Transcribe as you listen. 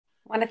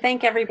I want to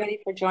thank everybody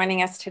for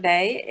joining us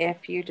today.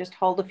 If you just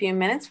hold a few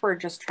minutes, we're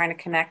just trying to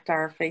connect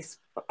our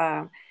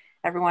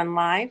everyone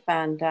live,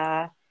 and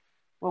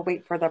we'll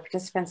wait for the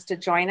participants to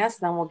join us,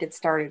 then we'll get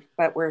started.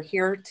 But we're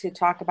here to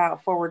talk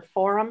about Forward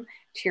Forum,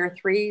 Tier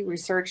 3,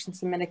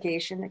 Resurgence and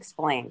Mitigation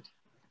Explained.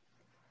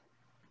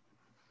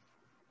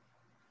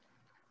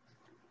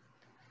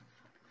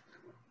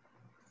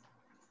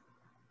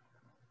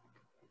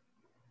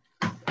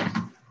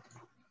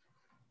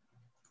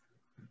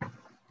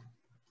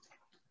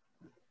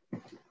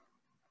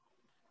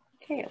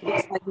 Okay, it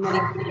looks like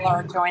many people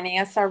are joining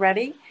us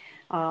already.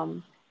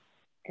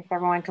 If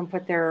everyone can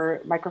put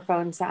their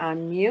microphones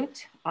on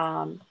mute,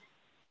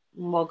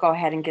 we'll go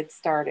ahead and get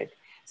started.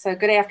 So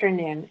good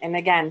afternoon. And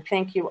again,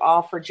 thank you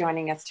all for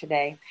joining us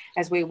today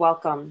as we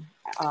welcome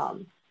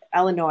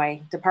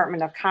Illinois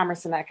Department of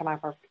Commerce and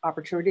Economic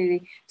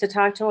Opportunity to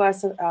talk to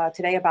us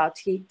today about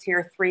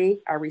Tier 3,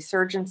 our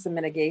resurgence and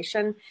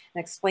mitigation, and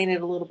explain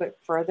it a little bit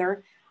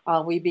further.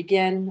 We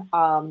begin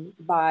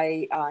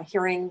by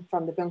hearing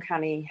from the Boone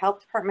County Health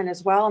Department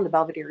as well and the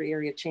Belvidere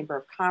Area Chamber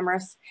of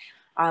Commerce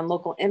on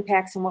local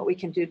impacts and what we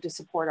can do to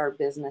support our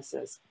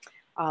businesses.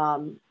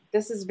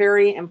 This is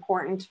very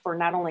important for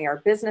not only our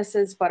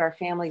businesses, but our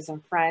families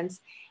and friends.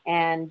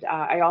 And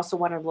I also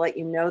wanted to let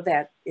you know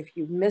that if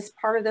you missed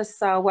part of this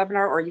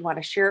webinar or you want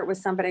to share it with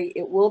somebody,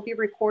 it will be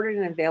recorded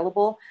and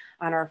available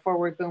on our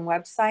Forward Boone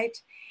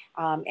website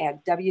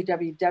at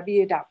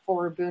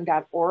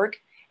www.forwardboone.org,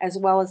 as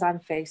well as on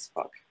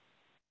Facebook.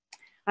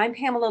 I'm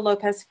Pamela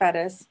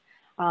Lopez-Fettis.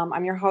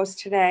 I'm your host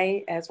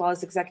today, as well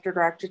as Executive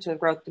Director to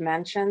Growth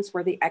Dimensions.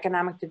 We're the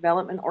Economic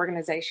Development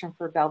Organization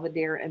for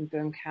Belvidere and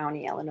Boone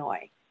County,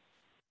 Illinois.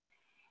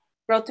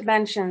 Growth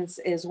Dimensions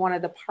is one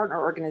of the partner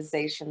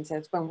organizations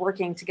that's been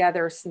working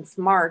together since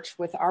March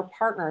with our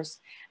partners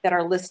that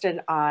are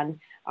listed on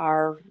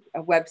our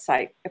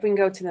website. If we can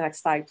go to the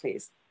next slide,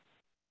 please.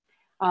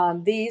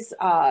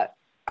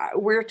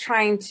 We're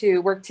trying to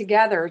work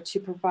together to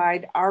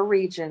provide our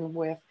region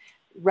with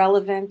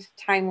relevant,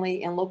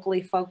 timely, and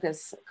locally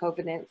focused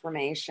COVID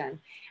information,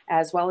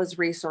 as well as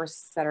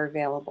resources that are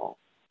available.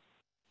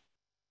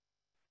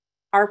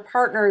 Our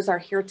partners are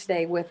here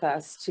today with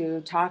us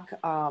to talk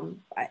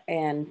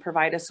and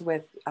provide us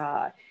with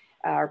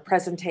our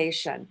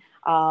presentation.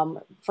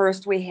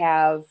 First, we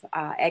have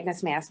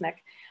Agnes Masnick.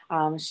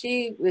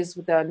 She is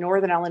the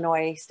Northern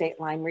Illinois State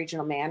Line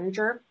Regional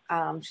Manager.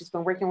 She's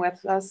been working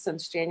with us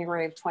since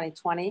January of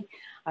 2020.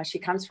 She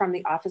comes from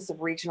the Office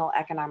of Regional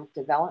Economic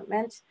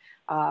Development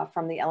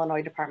from the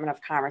Illinois Department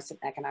of Commerce and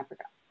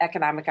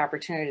Economic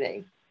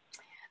Opportunity.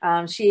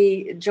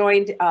 She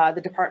joined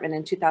the department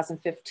in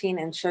 2015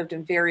 and served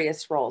in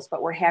various roles,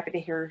 but we're happy to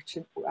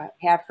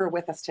have her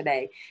with us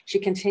today. She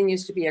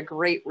continues to be a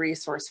great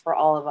resource for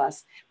all of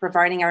us,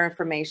 providing our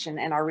information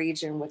and our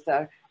region with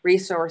the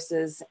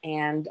resources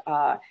and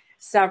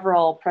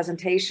several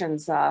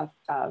presentations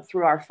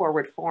through our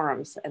forward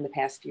forums in the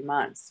past few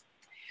months.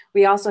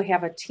 We also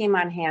have a team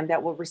on hand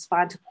that will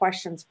respond to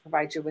questions,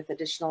 provide you with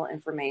additional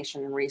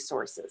information and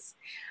resources.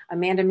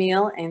 Amanda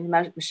Meal and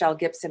Michelle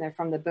Gibson are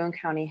from the Boone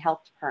County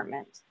Health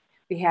Department.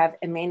 We have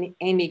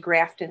Amy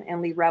Grafton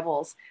and Lee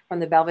Revels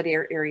from the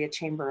Belvidere Area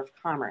Chamber of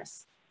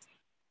Commerce.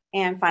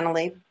 And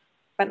finally,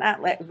 but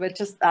not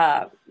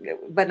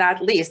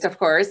least, of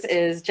course,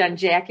 is Jen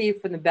Jackie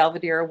from the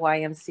Belvidere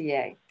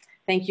YMCA.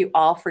 Thank you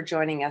all for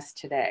joining us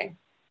today.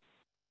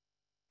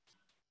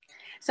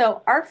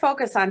 So our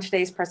focus on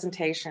today's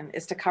presentation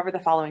is to cover the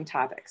following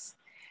topics: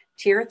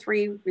 Tier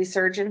 3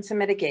 resurgence and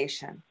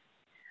mitigation,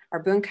 our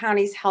Boone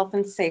County's health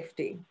and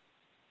safety,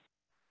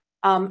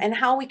 and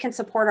how we can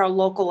support our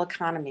local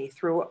economy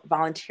through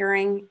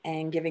volunteering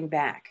and giving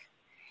back.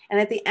 And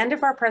at the end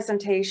of our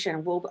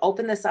presentation, we'll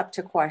open this up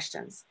to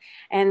questions.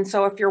 And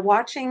so if you're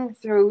watching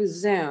through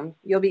Zoom,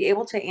 you'll be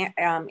able to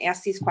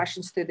ask these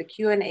questions through the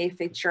Q&A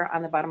feature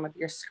on the bottom of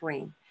your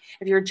screen.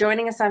 If you're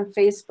joining us on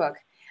Facebook,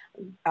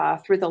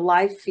 through the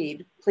live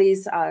feed,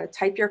 please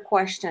type your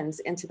questions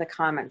into the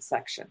comments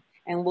section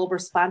and we'll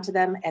respond to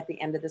them at the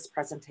end of this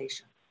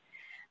presentation.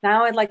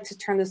 Now I'd like to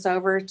turn this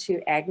over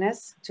to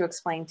Agnes to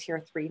explain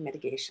Tier 3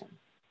 mitigation.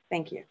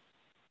 Thank you.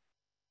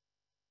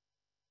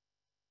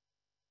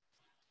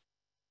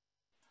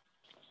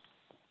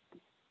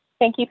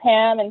 Thank you,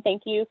 Pam, and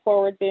thank you,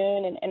 Forward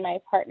Boone and my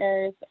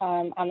partners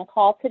on the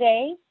call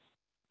today.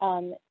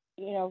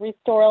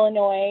 Restore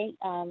Illinois,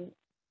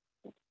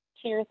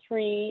 Tier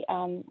 3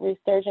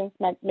 resurgence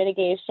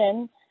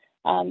mitigation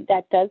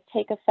that does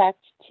take effect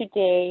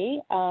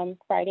today,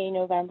 Friday,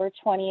 November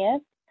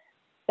 20th.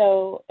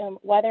 So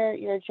whether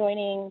you're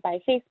joining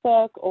by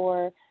Facebook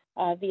or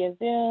via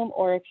Zoom,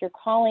 or if you're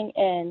calling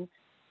in,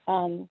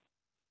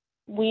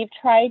 we've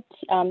tried,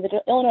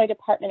 the Illinois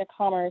Department of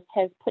Commerce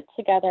has put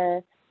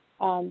together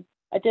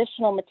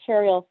additional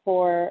material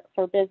for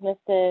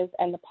businesses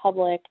and the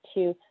public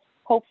to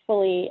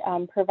hopefully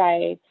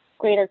provide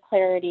greater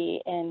clarity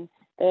in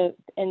the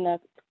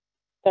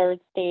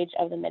third stage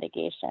of the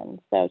mitigation,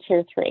 so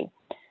Tier 3.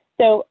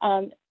 So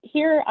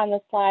here on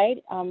the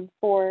slide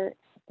for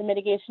the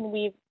mitigation,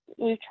 we've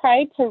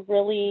tried to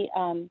really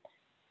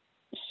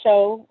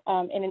show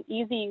in an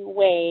easy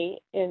way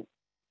is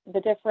the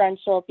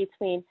differential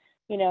between,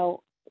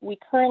 we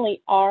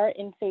currently are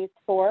in phase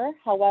 4.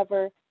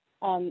 However,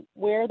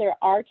 where there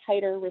are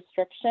tighter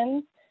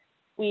restrictions,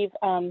 we've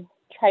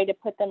tried to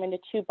put them into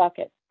 2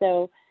 buckets.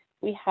 So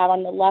we have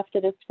on the left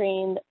of the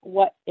screen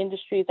what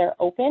industries are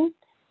open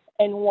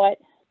and what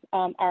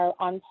are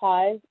on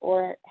pause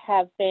or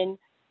have been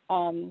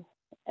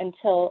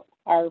until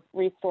our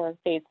restore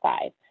phase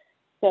 5.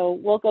 So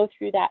we'll go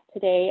through that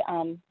today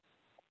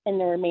in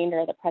the remainder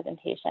of the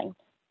presentation.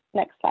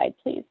 Next slide,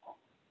 please.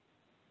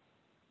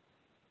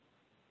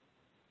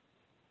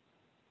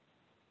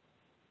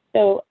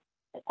 So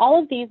all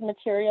of these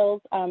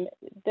materials, on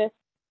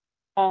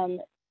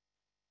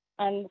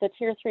the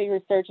Tier 3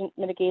 Resurgence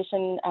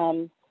Mitigation,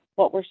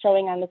 what we're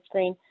showing on the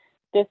screen,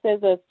 this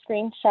is a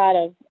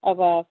screenshot of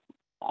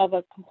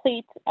a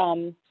complete,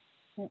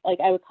 like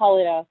I would call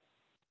it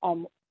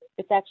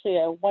it's actually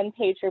a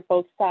one-pager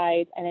both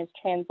sides, and it's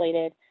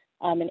translated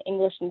in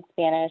English and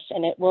Spanish,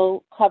 and it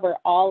will cover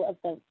all of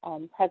the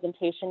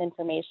presentation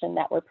information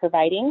that we're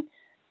providing.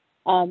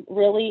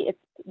 Really,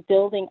 it's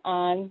building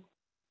on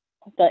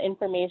the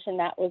information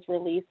that was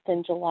released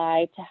in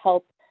July to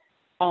help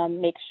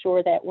make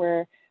sure that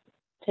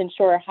to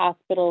ensure our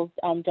hospitals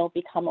don't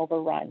become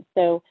overrun.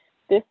 So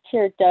this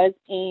tier does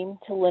aim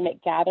to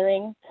limit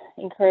gatherings,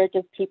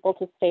 encourages people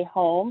to stay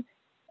home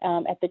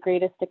at the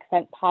greatest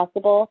extent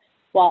possible,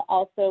 while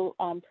also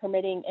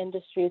permitting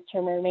industries to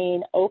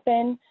remain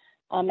open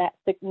at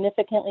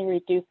significantly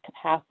reduced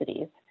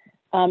capacities,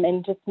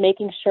 and just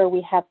making sure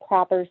we have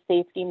proper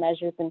safety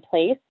measures in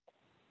place.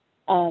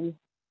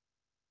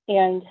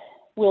 And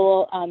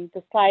we'll,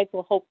 the slides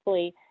will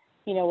hopefully,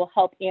 will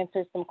help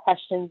answer some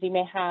questions you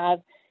may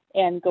have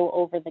and go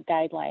over the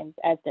guidelines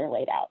as they're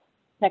laid out.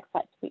 Next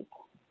slide, please.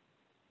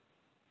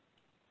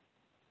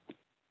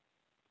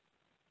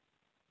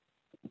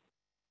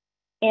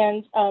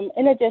 And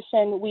in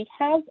addition, we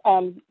have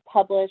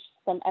published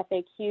some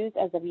FAQs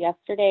as of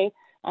yesterday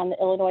on the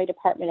Illinois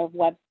Department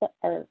of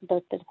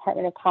the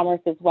Department of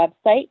Commerce's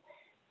website.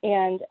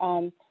 And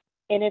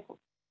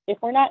if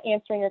we're not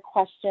answering your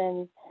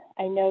questions,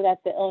 I know that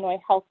the Illinois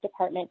Health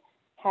Department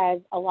has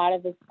a lot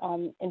of this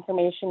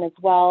information as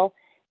well,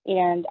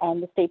 and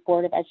the State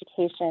Board of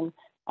Education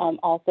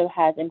also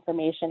has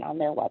information on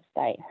their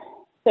website.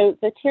 So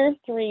the Tier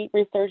 3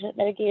 Resurgent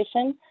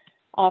Mitigation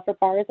for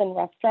bars and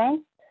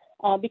restaurants,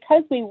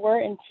 because we were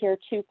in Tier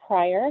 2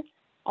 prior,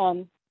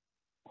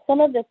 some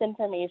of this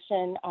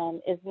information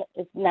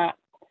is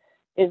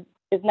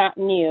not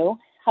new.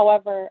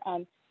 However,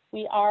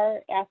 we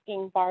are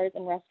asking bars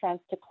and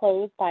restaurants to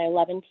close by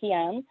 11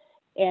 p.m.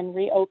 and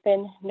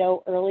reopen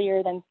no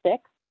earlier than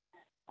 6.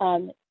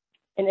 And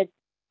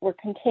we're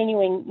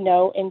continuing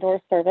no indoor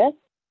service.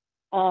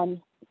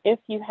 If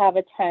you have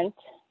a tent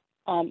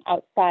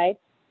outside,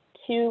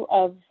 2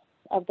 of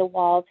the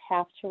walls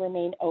have to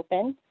remain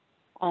open.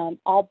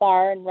 All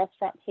bar and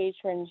restaurant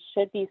patrons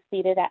should be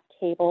seated at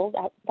tables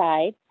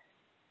outside.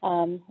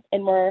 And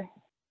we're,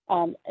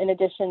 in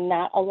addition,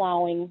 not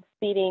allowing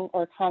seating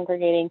or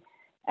congregating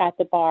at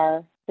the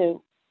bar,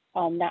 so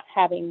not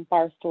having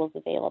bar stools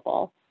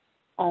available.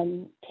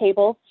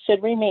 Tables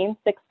should remain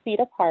 6 feet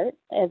apart,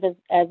 as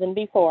in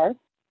before,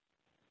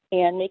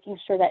 and making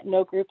sure that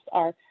no groups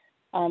are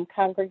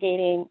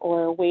congregating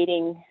or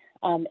waiting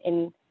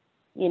in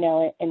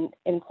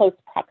close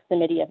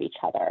proximity of each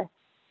other.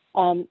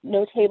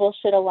 No table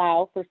should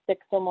allow for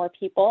 6 or more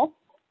people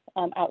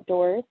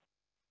outdoors,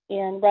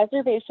 and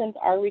reservations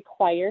are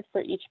required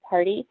for each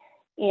party,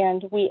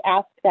 and we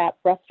ask that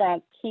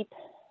restaurants keep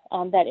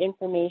that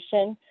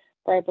information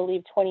for, I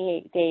believe,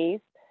 28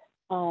 days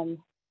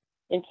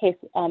in case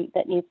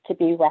that needs to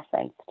be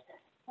referenced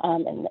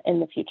in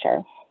the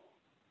future.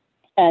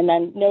 And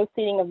then no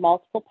seating of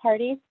multiple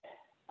parties,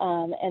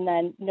 and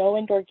then no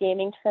indoor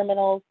gaming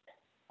terminals,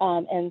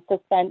 and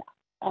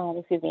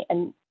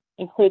and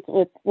includes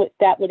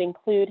that would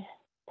include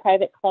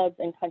private clubs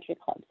and country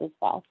clubs as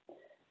well.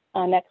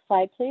 Next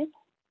slide, please.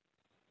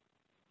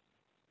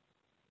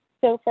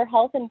 So for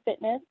health and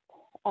fitness,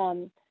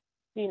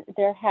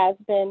 there has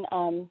been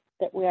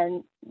that we are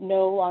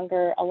no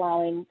longer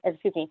allowing, or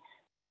excuse me,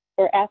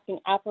 we're asking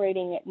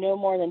operating at no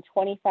more than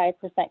 25%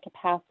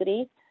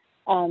 capacity.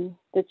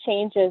 The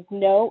change is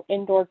no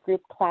indoor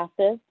group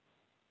classes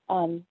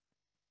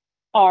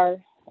are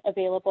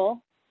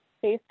available.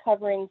 Face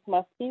coverings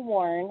must be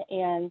worn,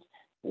 and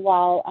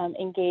while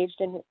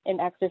engaged in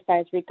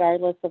exercise,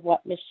 regardless of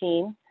what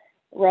machine.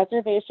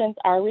 Reservations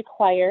are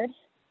required.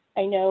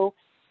 I know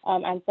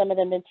on some of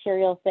the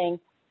material saying,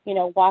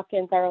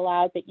 walk-ins are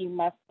allowed, but you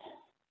must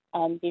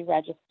be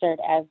registered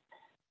as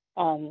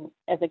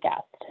a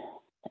guest.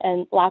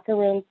 And locker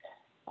rooms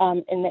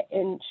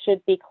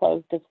should be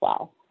closed as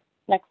well.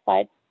 Next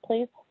slide,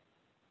 please.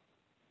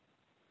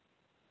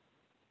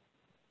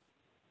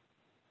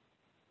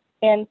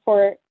 And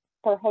for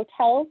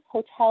hotels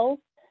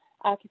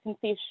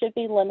occupancy should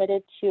be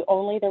limited to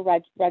only the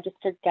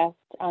registered guests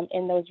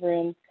in those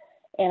rooms,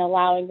 and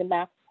allowing the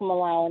maximum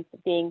allowance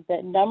being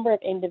the number of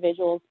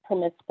individuals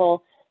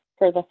permissible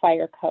for the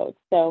fire code.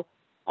 So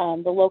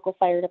the local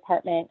fire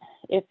department,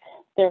 if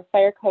their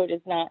fire code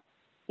is not,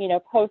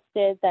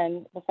 posted,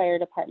 then the fire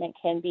department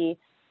can be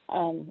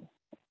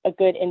a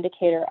good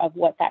indicator of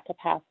what that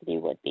capacity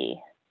would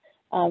be.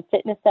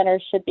 Fitness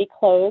centers should be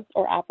closed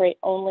or operate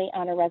only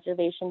on a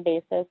reservation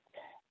basis.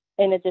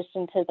 In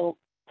addition to the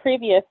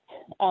previous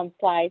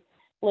slide,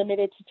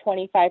 limited to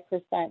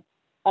 25%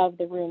 of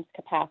the room's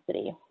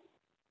capacity.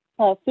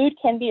 Food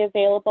can be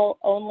available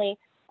only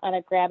on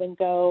a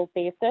grab-and-go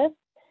basis,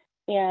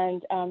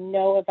 and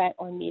no event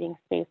or meeting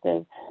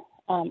spaces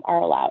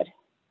are allowed.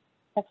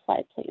 Next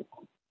slide, please.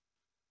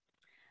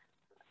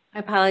 I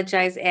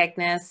apologize,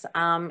 Agnes,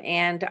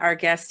 and our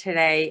guest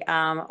today.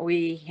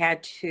 We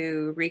had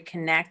to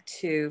reconnect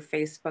to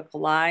Facebook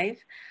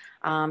Live.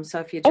 So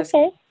if you just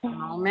take a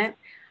moment,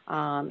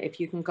 if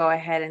you can go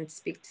ahead and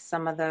speak to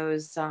some of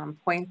those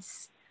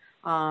points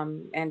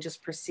and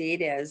just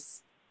proceed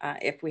as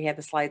if we had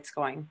the slides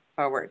going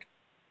forward.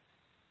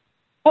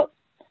 Oh,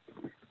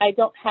 I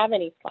don't have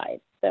any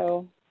slides,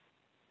 so,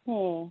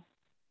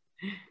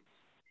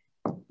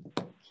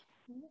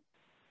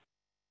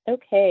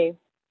 Okay.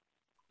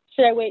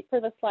 Should I wait for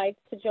the slides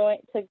to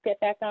get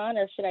back on,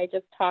 or should I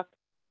just talk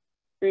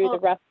through the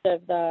rest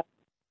of the?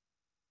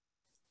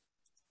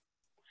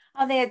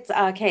 Oh, that's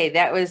okay.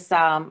 That was,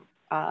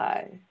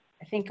 I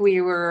think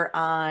we were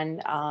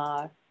on,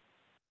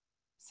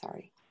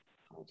 sorry,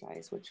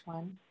 apologize, which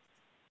one?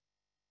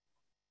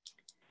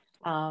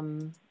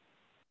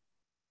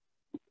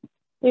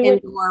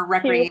 Indoor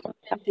recreation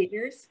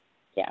theaters?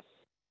 Yeah.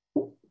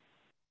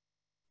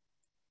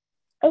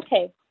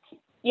 Okay.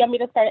 You want me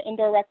to start at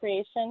indoor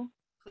recreation?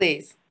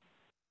 Please.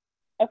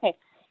 Okay.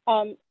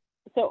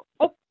 So,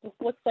 this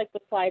looks like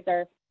the slides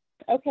are,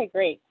 okay,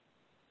 great.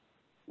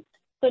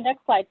 So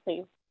next slide,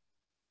 please.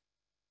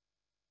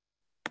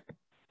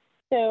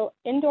 So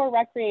indoor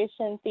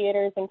recreation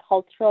theaters and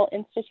cultural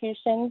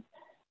institutions,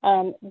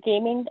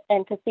 gaming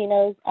and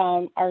casinos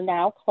are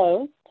now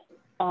closed.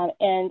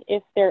 And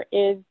if there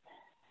is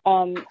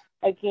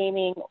a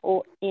gaming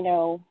or,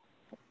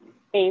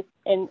 space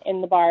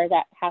in the bar,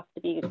 that has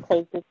to be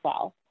closed as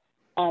well.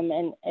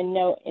 And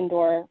no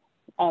indoor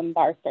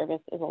bar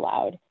service is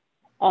allowed.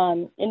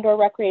 Indoor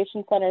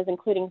recreation centers,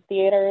 including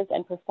theaters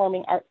and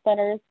performing arts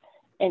centers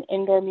and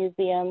indoor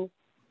museums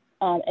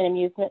and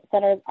amusement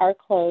centers, are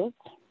closed.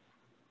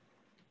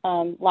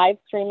 Live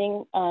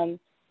streaming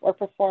or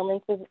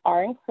performances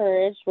are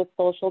encouraged with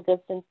social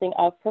distancing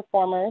of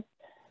performers.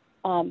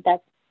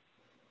 That's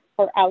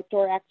for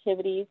outdoor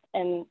activities,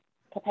 and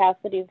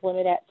capacity is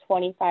limited at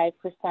 25%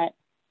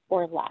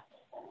 or less.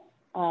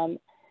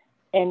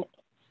 And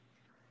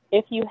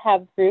if you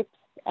have groups,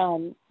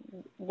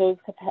 those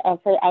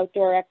for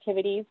outdoor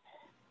activities,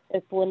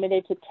 it's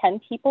limited to 10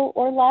 people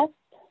or less.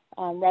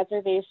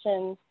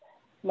 Reservations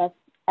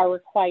are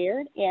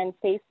required, and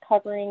face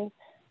coverings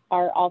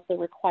are also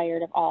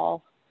required of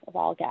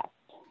all guests.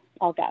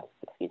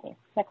 Excuse me.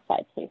 Next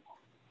slide, please.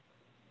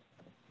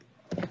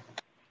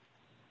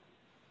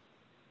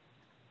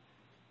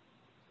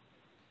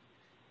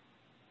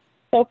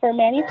 So for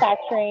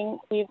manufacturing,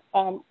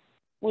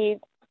 we've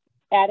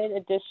added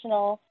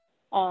additional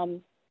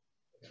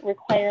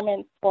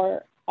requirements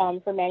for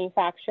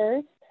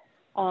manufacturers,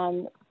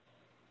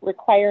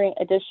 requiring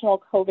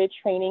additional COVID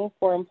training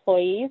for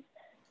employees,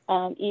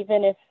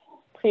 even if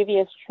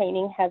previous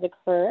training has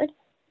occurred.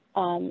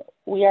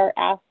 We are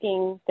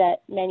asking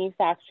that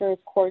manufacturers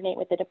coordinate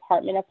with the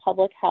Department of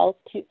Public Health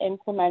to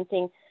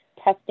implementing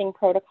testing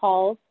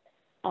protocols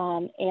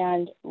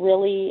and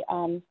really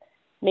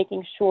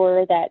making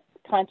sure that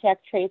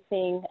contact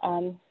tracing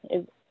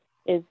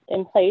is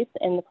in place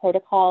in the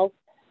protocols,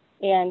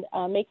 and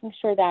making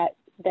sure that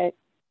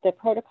the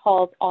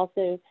protocols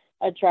also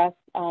address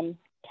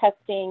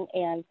testing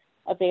and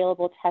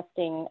available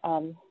testing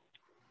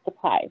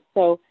supplies.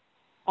 So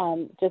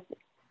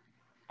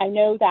I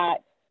know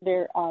that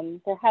there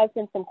has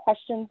been some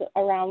questions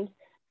around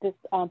this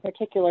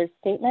particular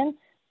statement.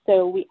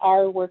 So we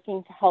are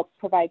working to help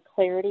provide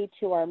clarity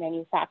to our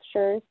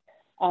manufacturers,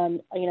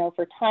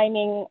 for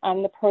timing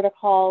on the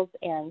protocols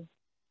and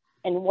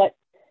what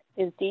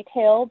is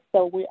detailed.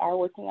 So we are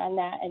working on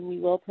that, and we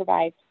will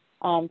provide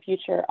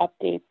future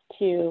updates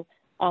to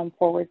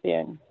Forward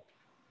Boone.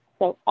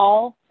 So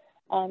all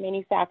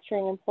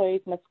manufacturing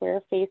employees must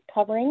wear face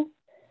coverings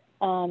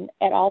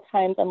at all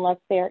times unless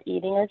they are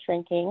eating or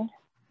drinking.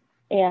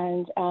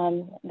 And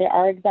there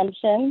are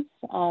exemptions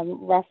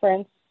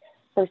referenced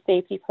for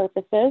safety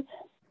purposes.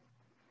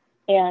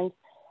 And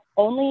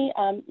only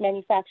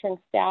manufacturing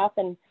staff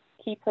and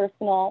key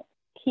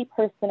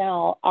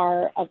personnel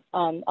are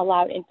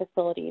allowed in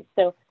facilities.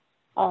 So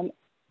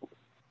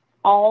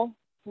all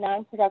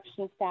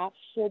non-production staff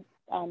should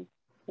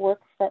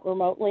work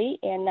remotely,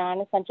 and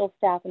non-essential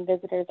staff and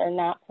visitors are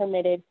not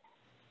permitted.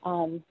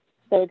 So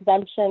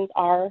exemptions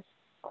are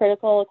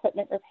critical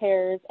equipment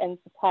repairs and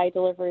supply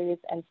deliveries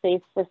and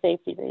for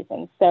safety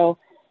reasons. So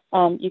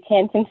you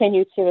can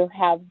continue to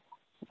have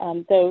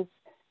those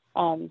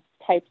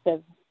types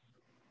of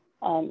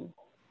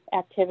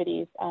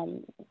activities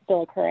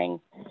still occurring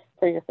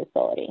for your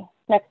facility.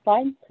 Next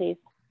slide, please.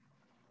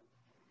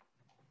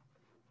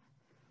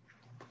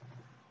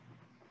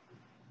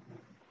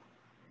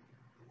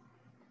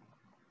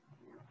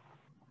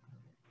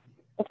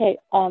 Okay,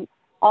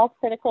 all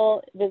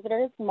critical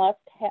visitors must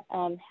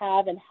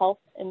have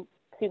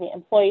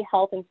employee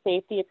health and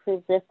safety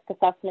approved risk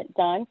assessment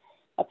done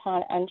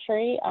upon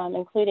entry,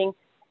 including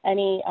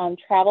any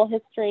travel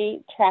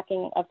history,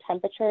 tracking of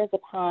temperatures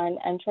upon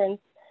entrance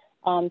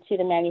to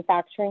the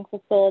manufacturing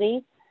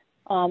facility,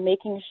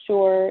 making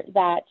sure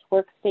that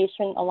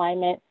workstation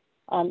alignment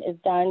is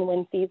done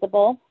when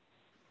feasible,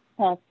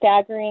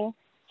 staggering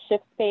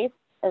shift space,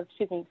 or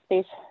excuse me,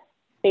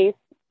 space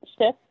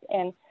shifts,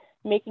 and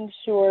making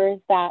sure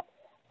that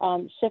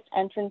shift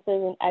entrances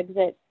and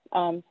exits,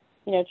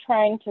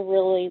 trying to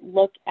really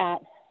look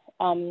at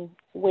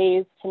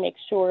ways to make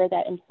sure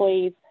that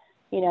employees,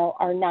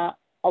 are not,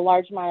 a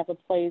large amount of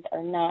employees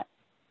are not,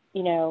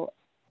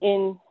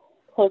 in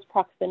close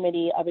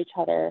proximity of each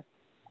other,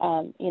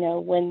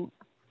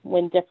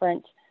 when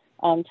different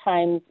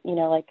times,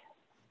 like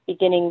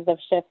beginnings of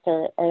shifts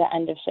or the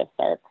end of shifts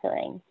are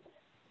occurring.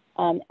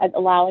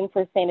 Allowing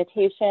for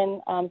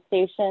sanitation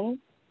stations,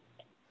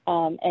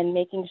 and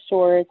making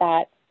sure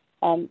that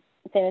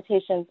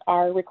sanitations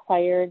are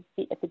required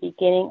at the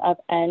beginning of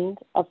end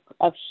of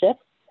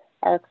shifts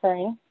are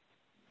occurring.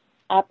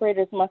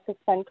 Operators must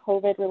suspend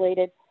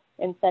COVID-related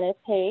incentive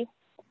pay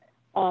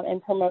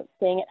and promote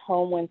staying at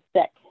home when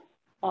sick,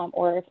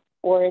 or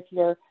if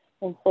your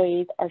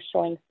employees are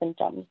showing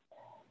symptoms.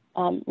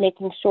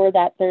 Making sure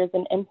that there's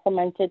an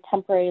implemented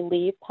temporary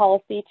leave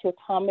policy to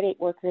accommodate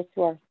workers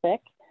who are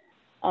sick.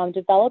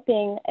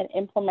 Developing and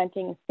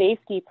implementing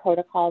safety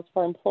protocols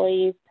for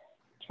employees,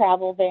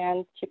 travel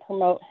vans to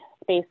promote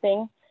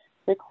spacing,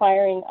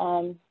 requiring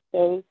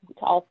those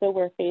to also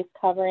wear face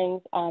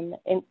coverings,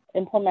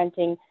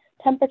 implementing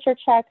temperature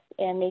checks,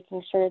 and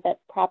making sure that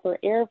proper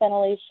air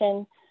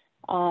ventilation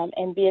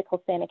and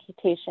vehicle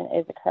sanitation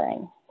is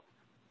occurring.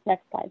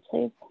 Next slide,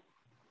 please.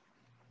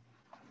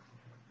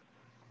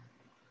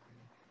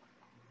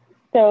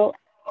 So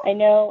I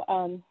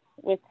know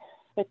with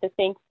the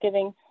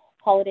Thanksgiving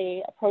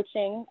holiday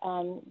approaching,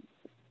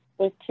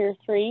 with Tier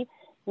 3,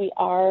 we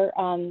are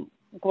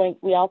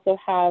we also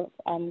have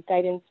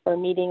guidance for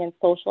meeting and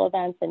social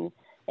events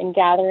and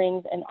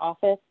gatherings and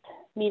office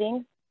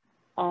meetings.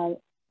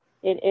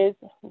 It is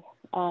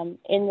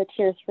in the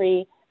Tier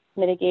 3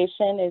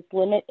 mitigation is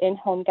limit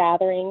in-home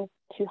gatherings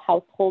to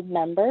household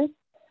members.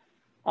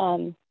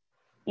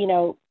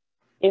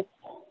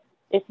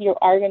 If you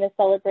are going to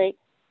celebrate,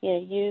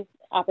 use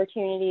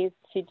opportunities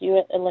to do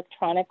it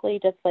electronically,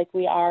 just like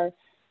we are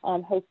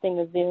hosting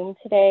a Zoom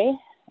today.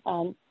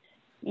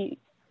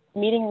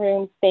 Meeting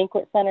rooms,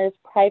 banquet centers,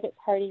 private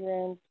party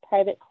rooms,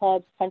 private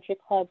clubs, country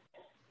clubs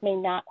may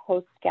not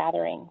host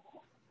gatherings.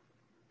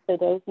 So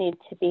those need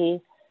to be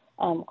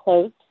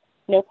closed.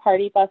 No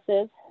party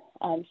buses.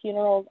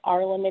 Funerals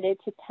are limited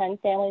to 10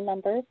 family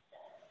members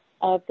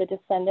of the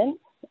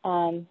descendants,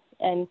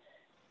 and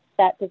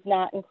that does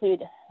not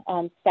include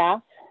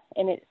staff,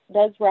 and it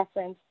does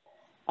reference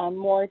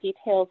more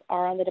details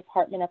are on the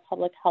Department of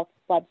Public Health's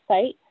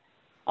website.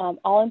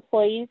 All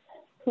employees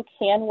who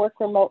can work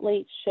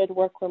remotely should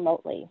work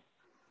remotely.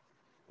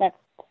 Next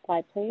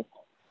slide, please.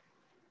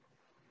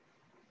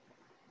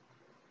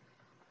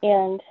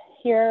 And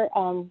here,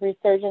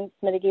 Resurgence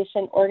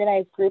Mitigation,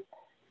 organized group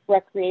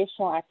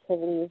recreational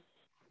activities.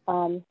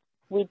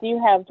 We do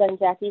have Jen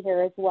Jackie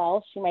here as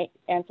well. She might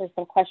answer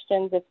some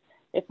questions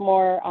if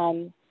more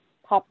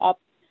pop up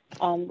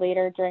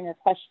later during our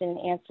question and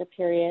answer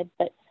period.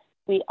 But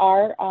we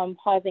are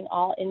pausing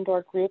all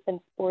indoor group and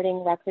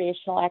sporting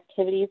recreational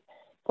activities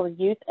for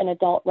youth and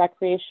adult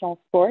recreational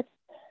sports.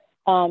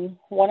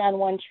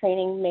 One-on-one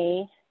training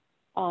may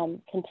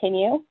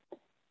continue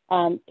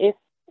if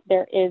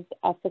there is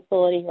a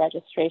facility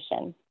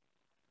registration.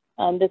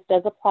 This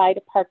does apply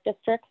to park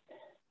districts,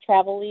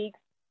 travel leagues,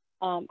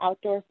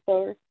 outdoor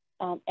sports,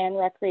 and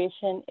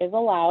recreation is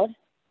allowed.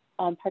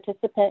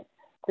 Participant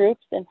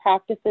groups and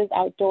practices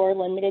outdoor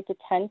limited to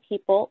 10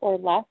 people or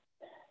less,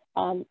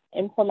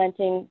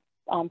 implementing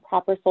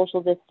proper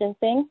social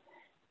distancing,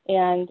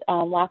 and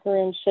locker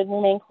rooms should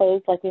remain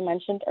closed like we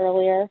mentioned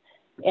earlier,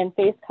 and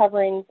face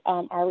coverings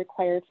are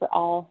required for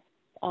all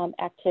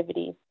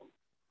activities.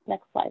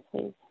 Next slide,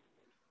 please.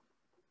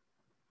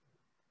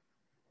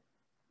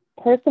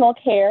 Personal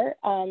care,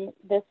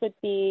 this would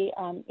be,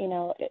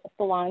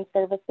 salon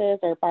services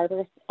or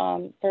barber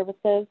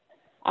services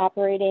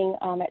operating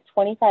at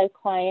 25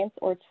 clients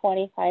or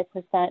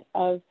 25%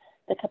 of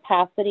the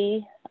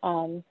capacity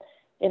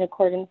in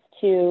accordance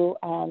to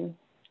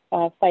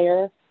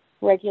fire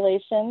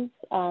regulations.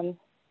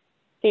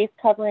 Face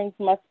coverings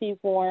must be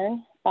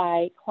worn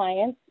by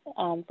clients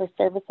for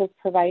services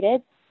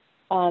provided.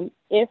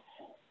 If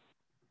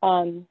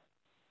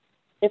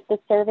the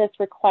service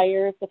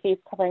requires the face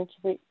covering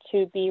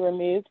to be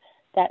removed,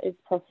 that is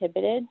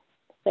prohibited.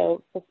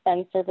 So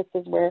suspend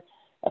services where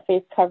a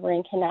face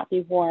covering cannot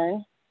be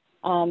worn.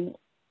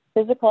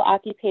 Physical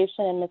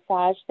occupation and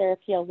massage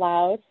therapy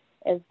allowed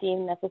as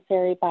deemed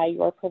necessary by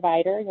your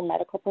provider, your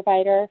medical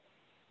provider.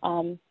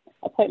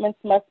 Appointments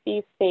must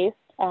be spaced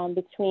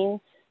between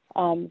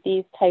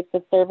these types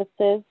of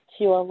services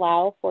to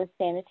allow for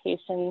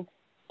sanitation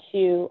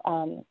to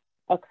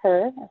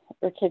occur,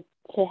 or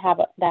to have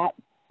that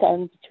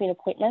done between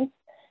appointments,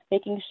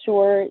 making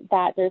sure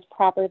that there's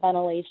proper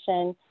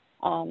ventilation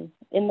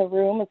in the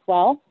room as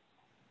well.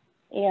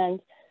 And,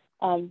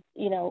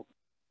 you know,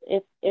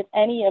 if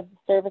any of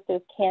the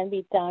services can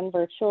be done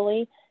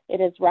virtually,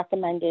 it is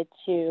recommended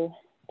to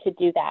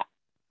do that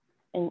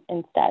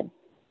instead.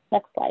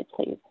 Next slide,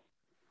 please.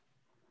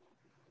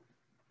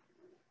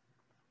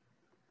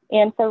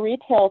 And for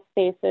retail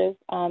spaces,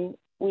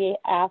 we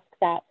ask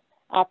that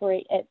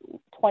operate at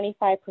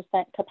 25%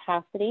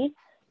 capacity.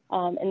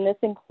 And this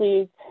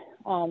includes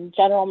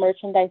general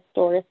merchandise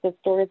stores, so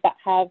stores that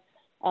have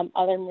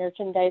other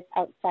merchandise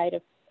outside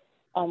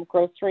of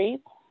groceries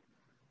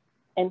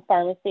and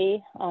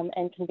pharmacy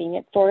and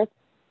convenience stores.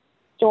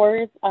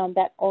 Stores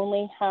that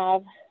only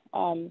have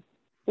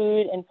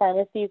food and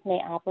pharmacies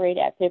may operate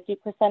at 50%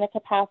 of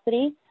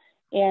capacity.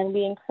 And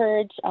we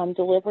encourage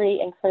delivery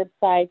and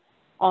curbside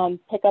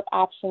pickup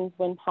options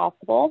when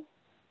possible.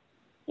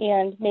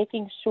 And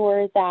making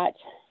sure that,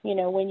 you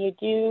know, when you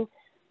do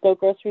go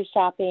grocery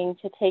shopping,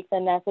 to take the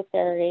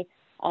necessary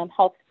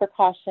health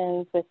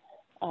precautions with,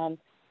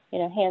 you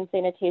know, hand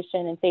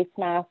sanitation and face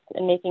masks,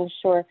 and making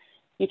sure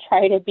you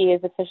try to be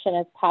as efficient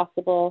as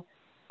possible,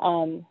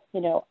 you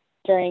know,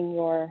 during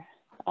your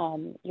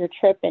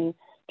trip, and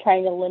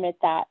trying to limit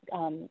that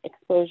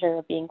exposure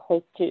of being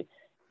close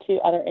to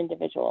other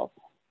individuals.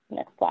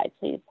 Next slide,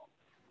 please.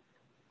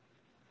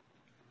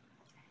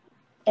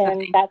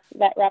 And okay.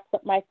 that wraps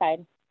up my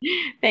side.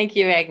 Thank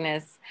you,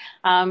 Agnes.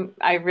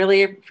 I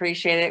really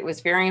appreciate it. It was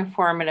very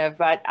informative,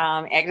 but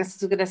Agnes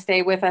is going to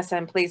stay with us.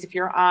 And please, if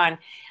you're on,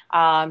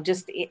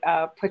 just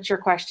put your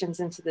questions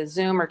into the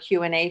Zoom or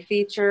Q&A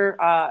feature,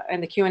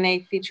 in the Q&A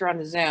feature on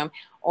the Zoom,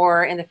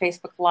 or in the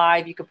Facebook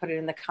Live, you can put it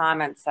in the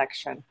comments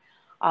section.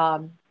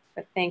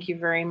 But thank you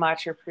very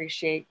much. I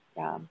appreciate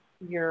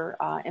your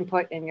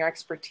input and your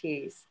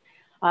expertise.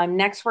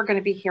 Next, we're going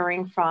to be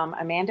hearing from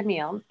Amanda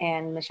Meal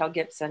and Michelle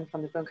Gibson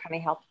from the Boone County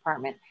Health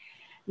Department.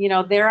 You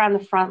know, they're on the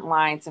front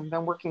lines and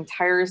been working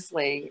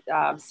tirelessly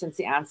since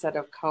the onset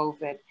of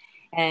COVID,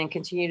 and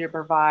continue to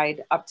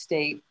provide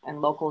up-to-date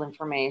and local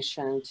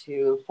information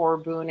for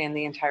Boone and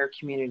the entire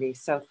community.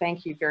 So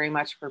thank you very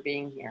much for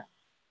being here.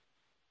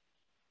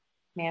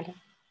 Amanda?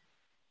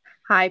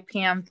 Hi,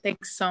 Pam.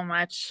 Thanks so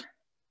much.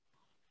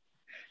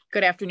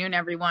 Good afternoon,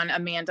 everyone.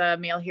 Amanda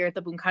Meal here at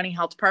the Boone County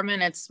Health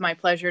Department. It's my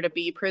pleasure to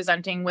be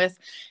presenting with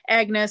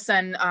Agnes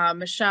and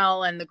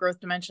Michelle and the Growth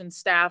Dimensions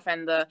staff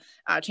and the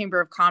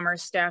Chamber of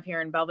Commerce staff here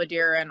in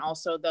Belvidere, and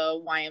also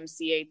the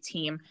YMCA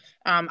team.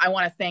 I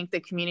want to thank the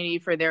community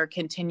for their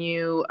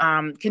continued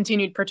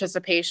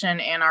participation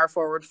in our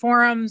forward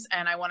forums,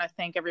 and I want to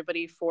thank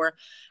everybody for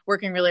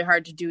working really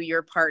hard to do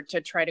your part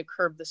to try to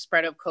curb the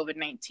spread of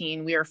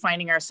COVID-19. We are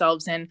finding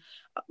ourselves in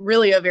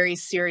really a very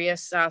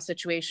serious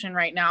situation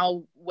right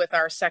now with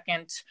our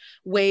second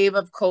wave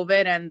of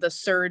COVID and the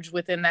surge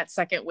within that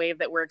second wave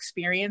that we're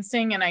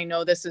experiencing. And I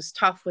know this is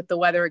tough with the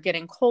weather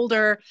getting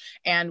colder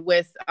and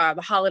with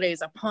the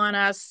holidays upon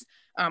us.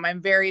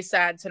 I'm very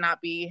sad to not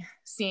be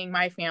seeing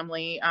my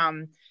family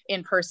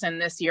in person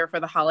this year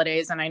for the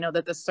holidays. And I know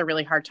that this is a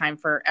really hard time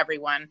for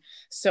everyone.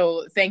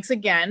 So thanks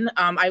again.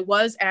 I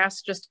was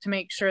asked just to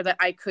make sure that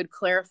I could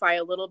clarify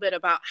a little bit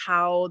about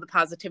how the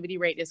positivity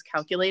rate is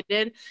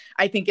calculated.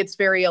 I think it's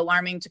very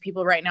alarming to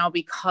people right now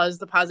because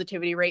the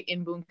positivity rate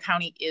in Boone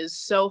County is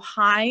so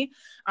high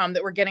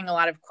that we're getting a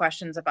lot of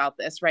questions about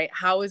this, right?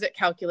 How is it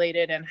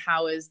calculated, and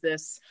how is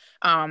this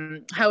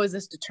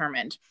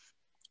determined?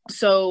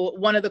 So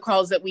one of the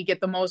calls that we get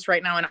the most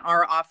right now in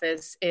our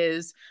office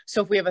is,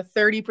 so if we have a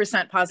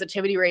 30%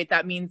 positivity rate,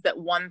 that means that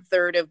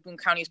 1/3 of Boone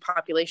County's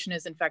population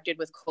is infected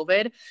with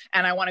COVID.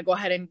 And I want to go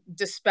ahead and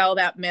dispel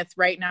that myth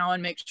right now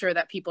and make sure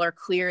that people are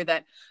clear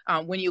that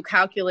when you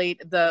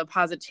calculate the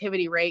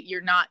positivity rate,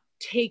 you're not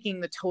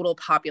taking the total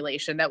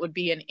population. That would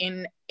be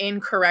an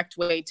incorrect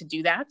way to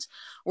do that.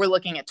 We're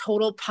looking at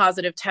total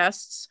positive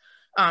tests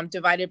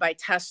divided by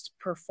tests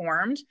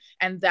performed,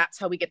 and that's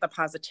how we get the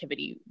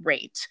positivity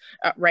rate,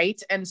 right?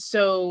 And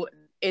so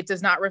it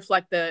does not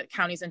reflect the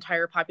county's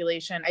entire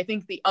population. I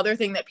think the other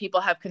thing that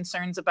people have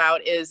concerns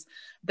about is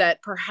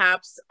that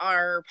perhaps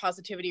our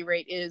positivity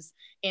rate is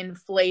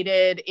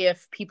inflated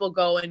if people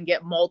go and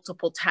get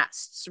multiple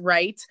tests,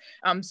 right?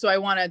 So I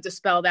want to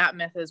dispel that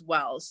myth as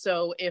well.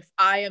 So if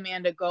I,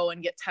 Amanda, go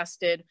and get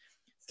tested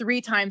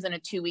 3 times in a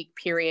 2-week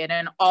period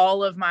and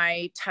all of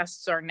my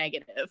tests are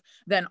negative,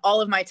 then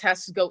all of my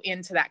tests go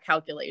into that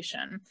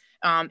calculation.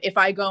 If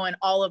I go and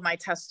all of my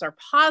tests are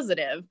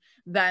positive,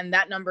 then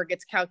that number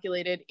gets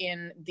calculated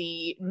in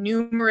the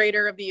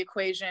numerator of the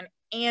equation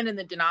and in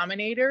the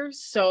denominator.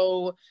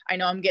 So I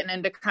know I'm getting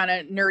into kind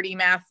of nerdy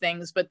math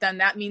things, but then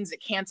that means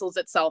it cancels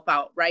itself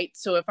out, right?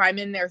 So if I'm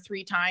in there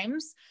 3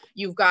 times,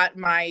 you've got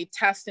my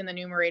test in the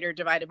numerator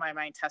divided by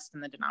my test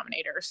in the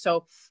denominator.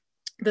 So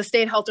the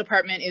state health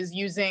department is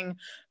using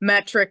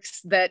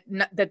metrics that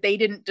they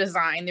didn't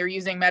design. They're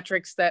using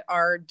metrics that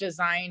are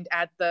designed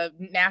at the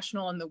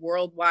national and the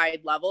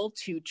worldwide level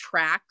to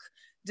track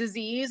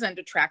disease and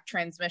to track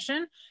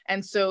transmission.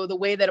 And so the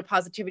way that a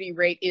positivity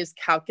rate is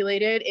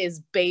calculated is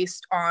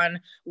based on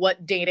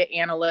what data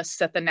analysts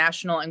at the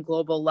national and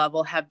global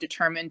level have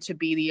determined to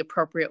be the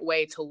appropriate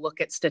way to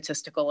look at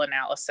statistical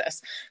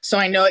analysis. So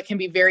I know it can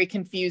be very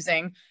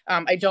confusing.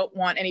 I don't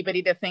want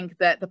anybody to think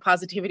that the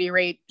positivity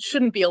rate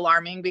shouldn't be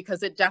alarming,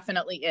 because it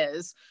definitely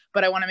is.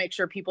 But I want to make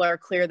sure people are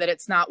clear that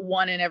it's not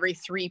 1 in every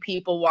 3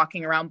 people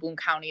walking around Boone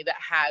County that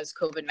has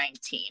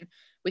COVID-19.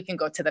 We can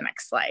go to the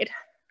next slide.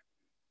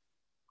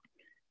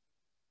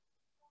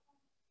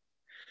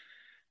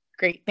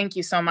 Great, thank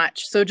you so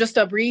much. So just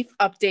a brief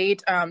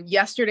update.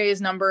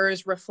 Yesterday's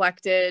numbers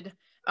reflected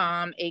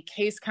a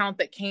case count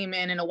that came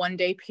in a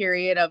 1-day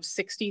period of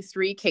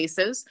 63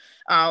 cases.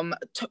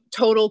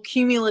 Total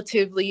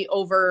cumulatively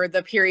over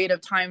the period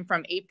of time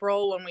from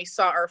April, when we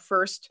saw our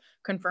first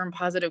confirmed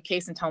positive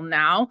case, until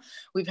now,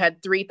 we've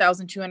had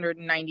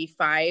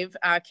 3,295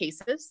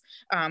 cases.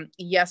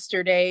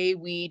 Yesterday,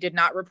 we did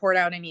not report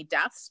out any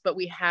deaths, but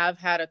we have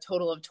had a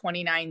total of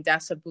 29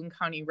 deaths of Boone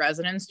County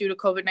residents due to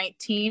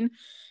COVID-19.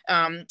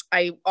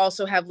 I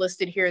also have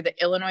listed here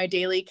the Illinois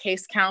daily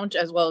case count,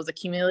 as well as the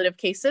cumulative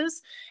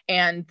cases,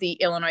 and the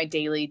Illinois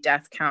daily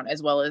death count,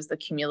 as well as the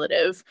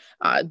cumulative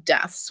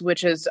deaths,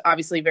 which is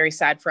obviously very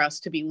sad for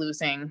us to be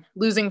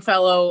losing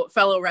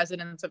fellow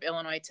residents of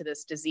Illinois to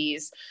this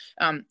disease.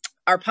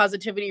 Our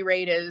positivity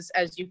rate is,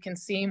 as you can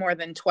see, more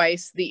than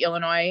twice the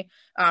Illinois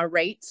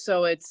rate,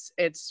 so it's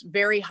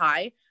very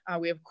high.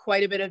 We have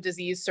quite a bit of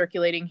disease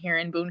circulating here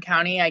in Boone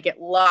County. I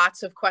get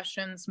lots of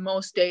questions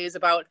most days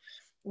about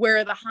where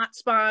are the hot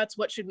spots?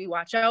 What should we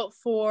watch out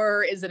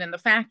for? Is it in the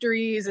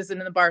factories? Is it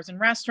in the bars and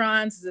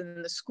restaurants? Is it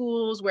in the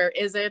schools? Where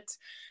is it?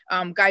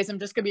 Guys, I'm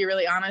just gonna be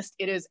really honest.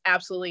 It is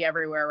absolutely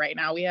everywhere right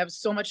now. We have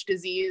so much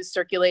disease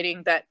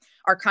circulating that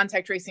our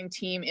contact tracing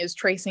team is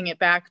tracing it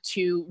back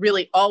to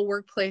really all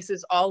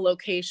workplaces, all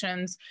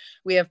locations.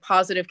 We have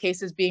positive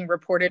cases being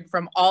reported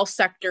from all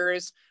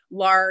sectors,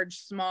 large,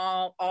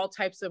 small, all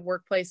types of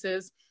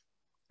workplaces.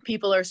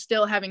 People are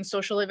still having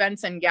social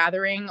events and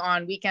gathering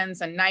on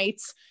weekends and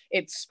nights.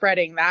 It's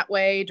spreading that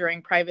way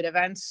during private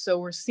events. So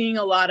we're seeing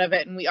a lot of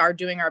it, and we are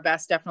doing our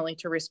best definitely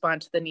to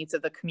respond to the needs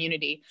of the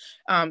community.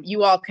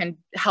 You all can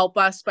help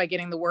us by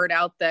getting the word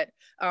out that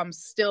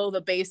still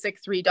the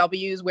basic 3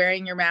 W's,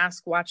 wearing your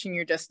mask, watching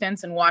your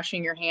distance, and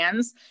washing your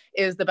hands,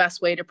 is the best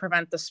way to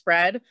prevent the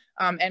spread.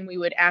 And we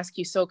would ask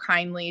you so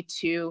kindly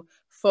to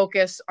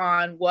focus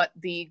on what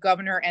the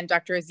governor and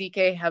Dr.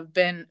 Ezike have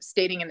been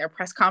stating in their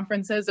press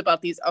conferences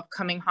about these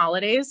upcoming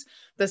holidays.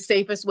 The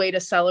safest way to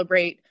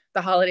celebrate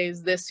the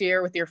holidays this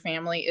year with your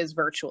family is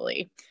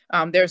virtually.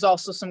 There's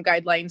also some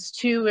guidelines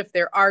too. If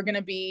there are going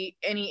to be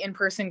any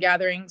in-person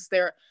gatherings,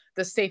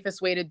 the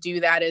safest way to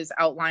do that is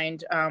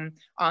outlined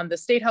on the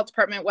State Health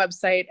Department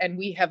website. And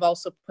we have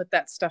also put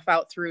that stuff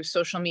out through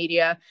social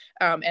media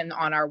and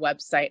on our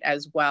website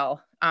as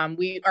well.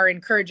 We are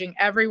encouraging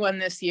everyone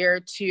this year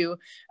to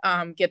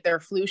get their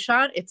flu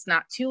shot. It's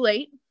not too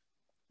late.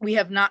 We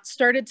have not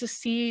started to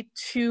see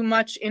too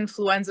much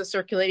influenza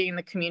circulating in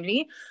the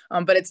community,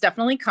 but it's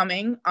definitely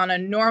coming. On a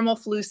normal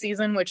flu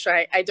season, which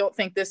I don't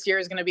think this year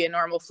is going to be a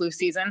normal flu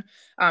season.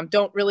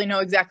 Don't really know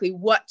exactly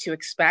what to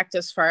expect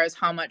as far as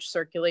how much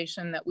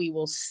circulation that we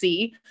will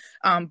see.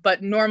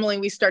 But normally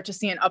we start to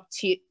see an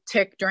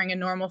uptick during a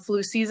normal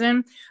flu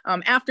season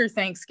after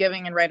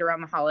Thanksgiving and right around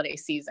the holiday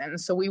season.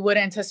 So we would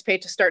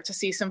anticipate to start to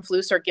see some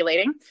flu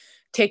circulating.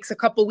 Takes a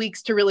couple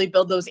weeks to really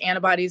build those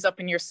antibodies up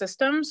in your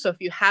system. So if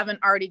you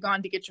haven't already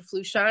gone to get your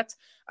flu shot,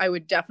 I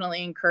would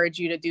definitely encourage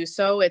you to do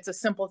so. It's a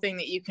simple thing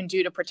that you can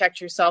do to protect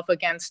yourself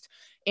against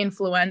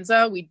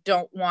influenza. We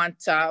don't want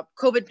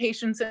COVID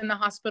patients in the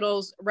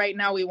hospitals right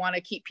now. We want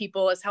to keep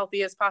people as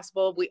healthy as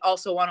possible. We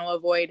also want to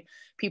avoid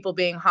people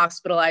being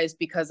hospitalized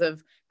because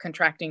of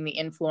contracting the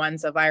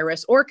influenza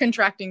virus or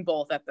contracting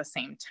both at the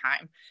same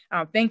time.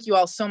 Thank you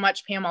all so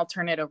much. Pam, I'll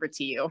turn it over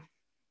to you.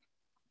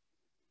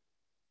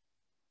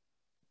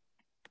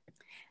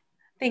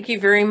 Thank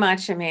you very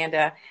much,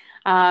 Amanda.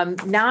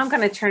 Now I'm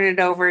going to turn it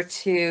over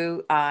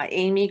to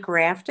Amy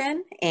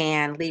Grafton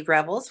and Lee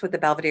Revels with the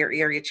Belvidere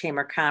Area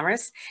Chamber of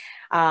Commerce.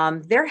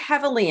 They're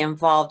heavily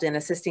involved in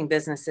assisting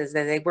businesses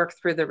as they work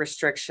through the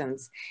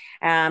restrictions.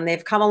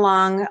 They've come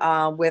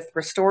along with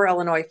Restore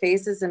Illinois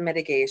Phases and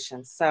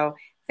Mitigation. So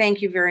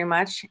thank you very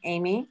much,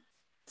 Amy.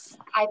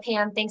 Hi,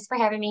 Pam. Thanks for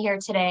having me here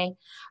today.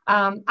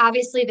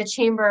 Obviously, the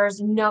Chamber's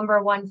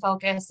 #1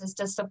 focus is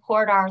to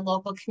support our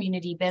local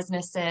community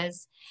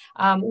businesses.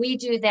 We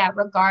do that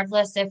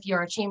regardless if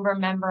you're a Chamber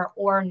member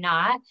or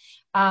not.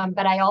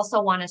 But I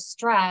also want to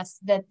stress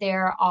that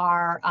there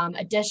are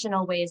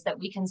additional ways that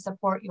we can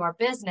support your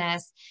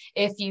business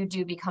if you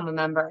do become a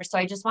member. So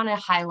I just want to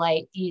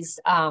highlight these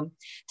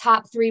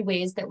top 3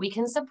 ways that we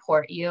can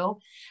support you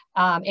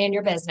and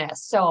your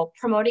business. So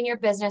promoting your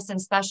business and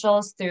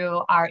specials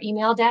through our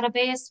email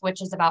database,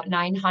 which is about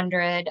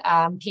 900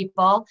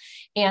 people,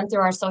 and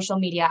through our social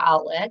media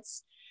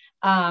outlets.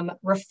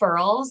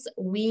 referrals.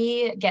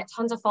 We get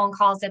tons of phone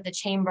calls at the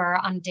chamber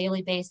on a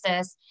daily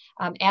basis,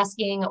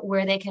 asking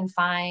where they can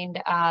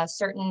find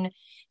certain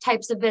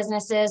types of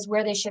businesses,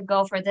 where they should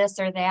go for this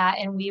or that,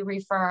 and we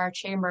refer our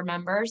chamber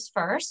members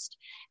first.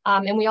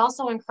 And we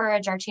also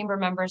encourage our chamber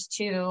members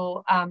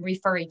to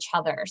refer each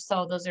other.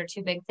 So those are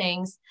two big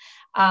things.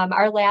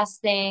 Our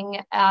last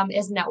thing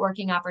is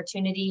networking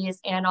opportunities.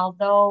 And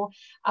although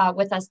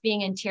with us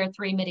being in Tier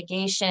 3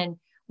 mitigation,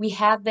 we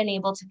have been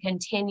able to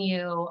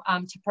continue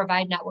to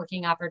provide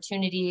networking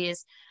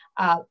opportunities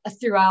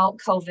throughout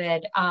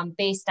COVID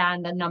based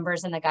on the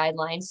numbers and the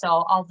guidelines.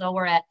 So although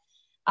we're at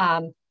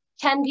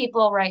 10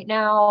 people right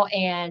now,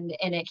 and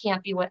it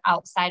can't be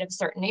outside of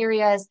certain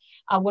areas.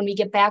 When we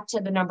get back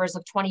to the numbers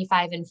of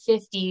 25 and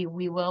 50,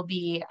 we will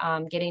be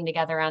getting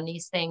together on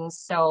these things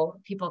so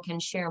people can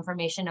share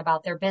information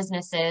about their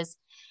businesses.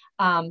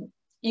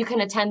 You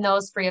can attend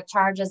those free of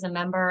charge as a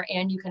member,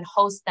 and you can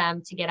host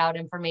them to get out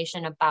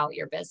information about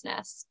your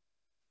business.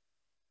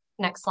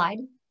 Next slide.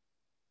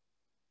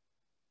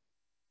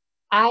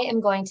 I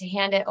am going to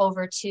hand it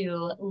over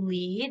to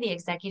Lee, the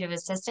executive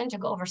assistant, to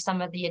go over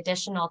some of the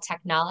additional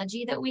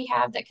technology that we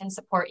have that can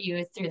support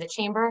you through the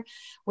chamber,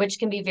 which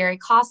can be very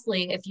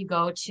costly if you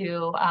go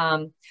to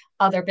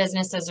other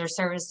businesses or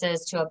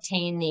services to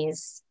obtain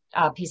these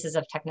pieces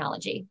of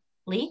technology.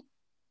 Lee?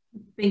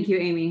 Thank you,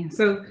 Amy.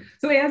 So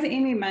as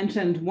Amy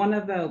mentioned, one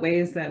of the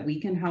ways that we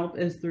can help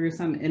is through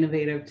some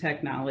innovative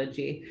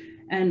technology.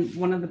 And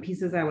one of the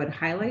pieces I would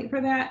highlight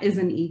for that is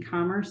an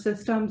e-commerce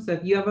system. So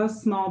if you have a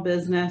small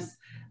business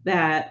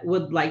that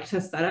would like to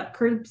set up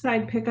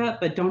curbside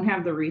pickup, but don't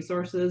have the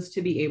resources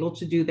to be able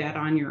to do that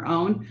on your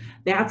own,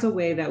 that's a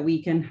way that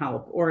we can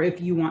help. Or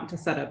if you want to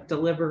set up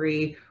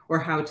delivery or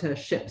how to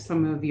ship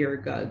some of your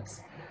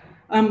goods.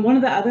 One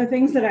of the other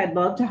things that I'd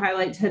love to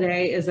highlight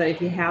today is that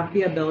if you have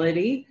the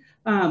ability,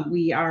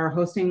 we are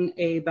hosting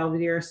a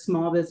Belvidere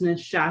small business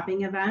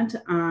shopping event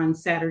on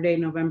Saturday,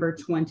 November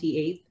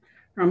 28th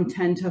from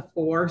 10 to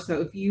 4.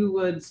 So if you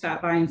would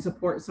stop by and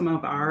support some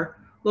of our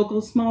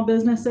local small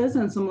businesses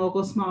and some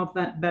local small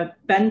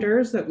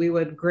vendors, that we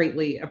would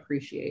greatly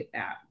appreciate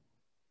that.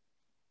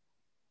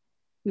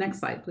 Next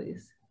slide,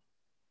 please.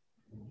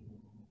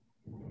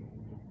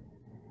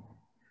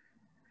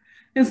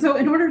 And so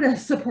in order to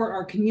support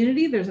our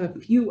community, there's a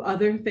few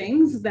other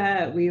things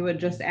that we would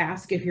just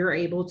ask if you're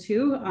able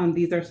to.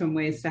 These are some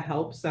ways to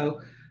help.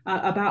 So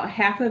about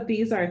half of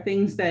these are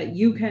things that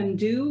you can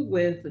do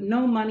with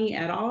no money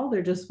at all.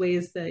 They're just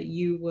ways that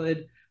you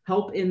would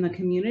help in the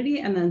community.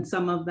 And then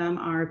some of them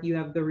are, if you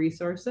have the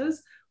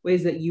resources,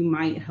 ways that you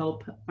might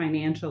help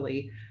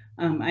financially.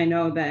 I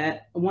know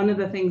that one of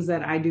the things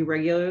that I do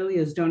regularly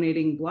is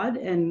donating blood.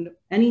 And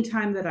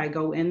anytime that I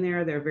go in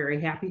there, they're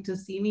very happy to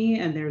see me.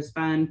 And there's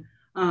been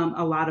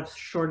a lot of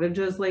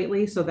shortages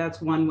lately. So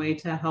that's one way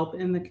to help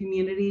in the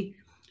community.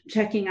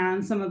 Checking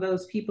on some of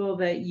those people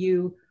that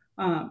you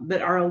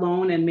that are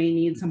alone and may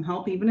need some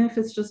help, even if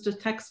it's just a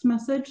text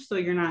message, so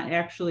you're not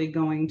actually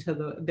going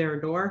to their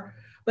door,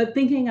 but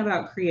thinking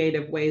about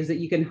creative ways that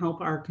you can help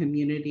our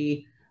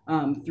community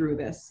through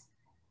this.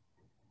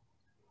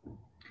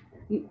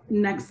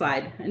 Next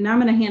slide. And now I'm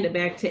going to hand it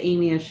back to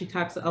Amy as she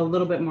talks a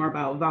little bit more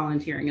about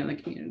volunteering in the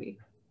community.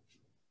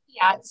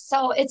 Yeah,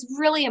 so it's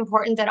really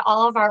important that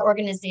all of our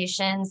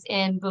organizations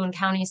in Boone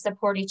County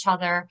support each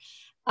other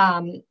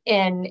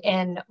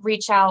and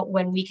reach out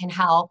when we can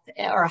help,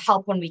 or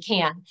help when we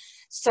can.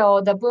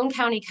 So the Boone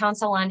County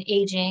Council on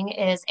Aging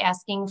is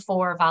asking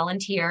for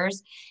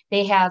volunteers.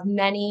 They have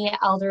many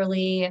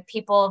elderly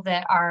people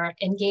that are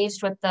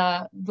engaged with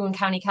the Boone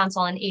County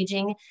Council on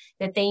Aging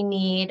that they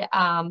need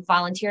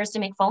volunteers to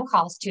make phone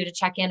calls to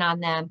check in on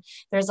them.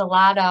 There's a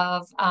lot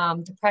of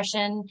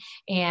depression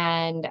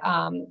and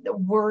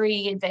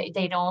worry that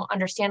they don't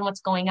understand what's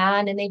going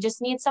on, and they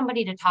just need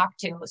somebody to talk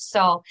to.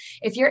 So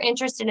if you're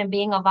interested in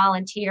being a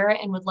volunteer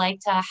and would like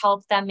to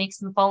help them make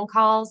some phone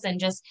calls and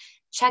just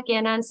check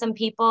in on some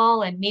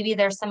people, and maybe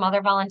there's some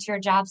other volunteer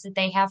jobs that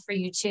they have for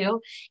you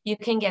too, you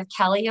can give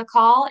Kelly a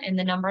call, and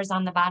the number's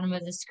on the bottom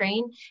of the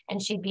screen,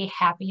 and she'd be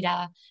happy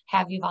to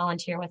have you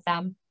volunteer with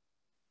them.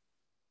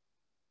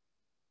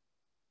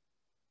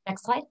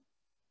 Next slide.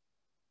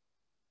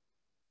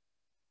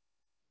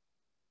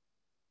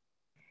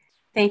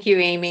 Thank you,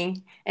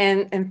 Amy.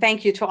 And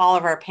thank you to all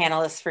of our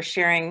panelists for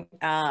sharing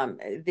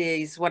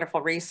these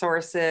wonderful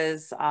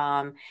resources,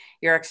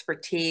 your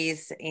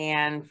expertise,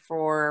 and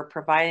for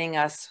providing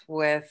us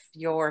with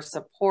your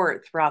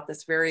support throughout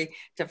this very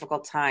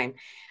difficult time.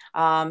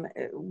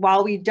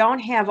 While we don't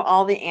have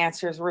all the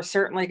answers, we're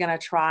certainly going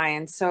to try.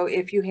 And so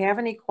if you have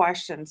any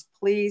questions,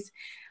 please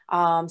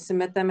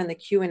submit them in the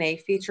Q&A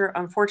feature.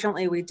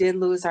 Unfortunately, we did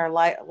lose our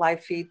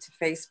live feed to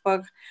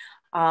Facebook.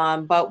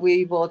 But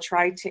we will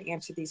try to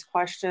answer these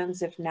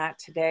questions. If not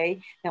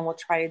today, then we'll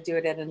try to do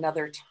it at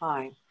another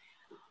time.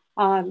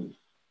 But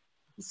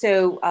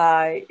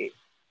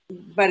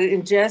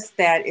in just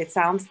that, it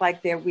sounds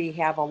like that we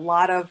have a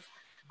lot of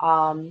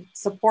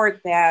support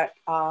that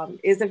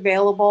is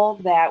available,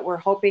 that we're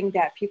hoping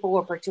that people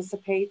will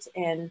participate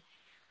in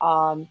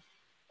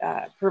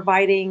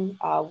providing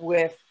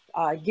with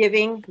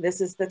giving.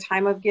 This is the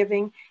time of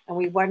giving, and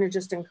we want to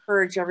just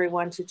encourage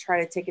everyone to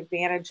try to take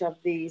advantage of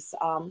these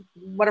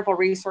wonderful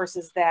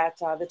resources that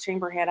the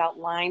Chamber had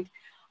outlined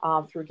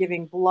through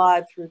giving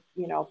blood, through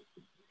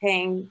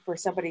paying for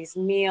somebody's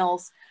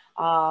meals,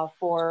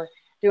 for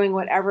doing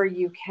whatever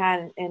you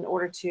can in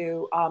order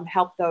to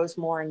help those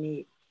more in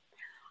need.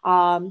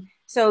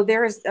 So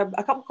there's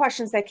a couple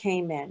questions that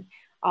came in.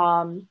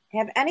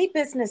 Have any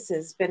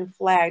businesses been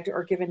flagged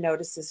or given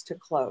notices to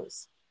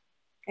close?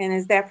 And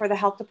is that for the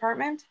health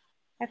department,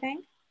 I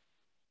think?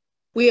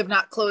 We have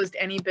not closed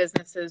any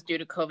businesses due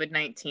to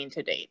COVID-19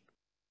 to date.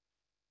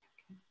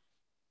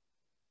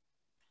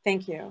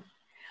 Thank you.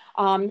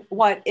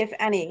 What, if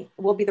any,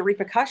 will be the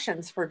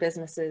repercussions for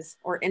businesses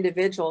or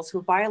individuals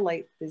who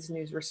violate these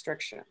new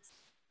restrictions?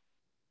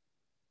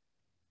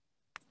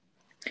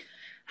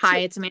 Hi,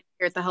 it's Amanda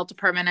here at the health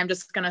department. I'm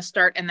just going to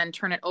start and then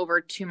turn it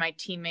over to my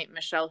teammate,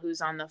 Michelle,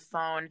 who's on the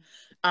phone.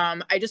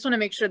 I just want to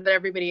make sure that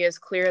everybody is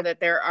clear that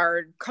there are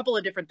a couple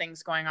of different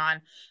things going on.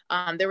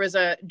 There was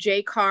a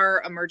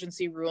JCAR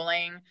emergency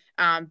ruling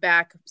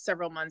back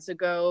several months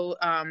ago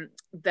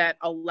that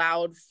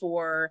allowed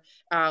for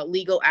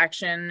legal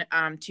action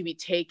to be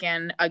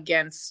taken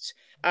against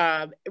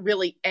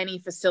really any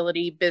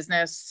facility,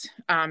 business,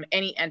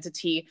 any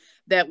entity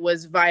that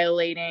was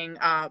violating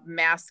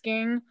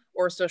masking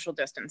or social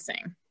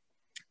distancing.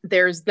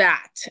 There's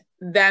that.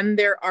 Then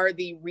there are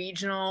the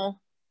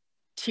regional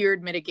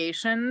tiered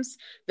mitigations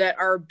that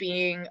are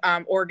being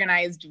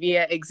organized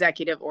via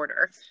executive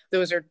order.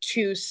 Those are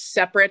two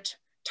separate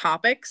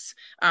topics.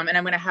 And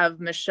I'm going to have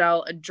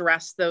Michelle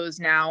address those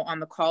now on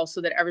the call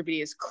so that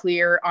everybody is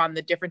clear on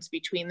the difference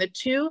between the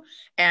two.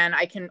 And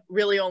I can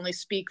really only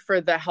speak for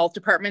the health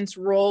department's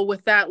role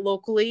with that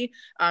locally.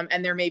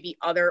 And there may be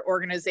other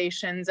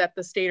organizations at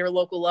the state or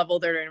local level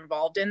that are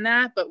involved in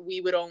that, but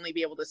we would only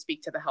be able to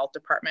speak to the health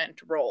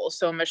department role.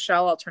 So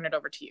Michelle, I'll turn it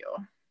over to you.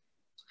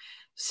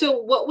 So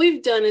what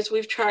we've done is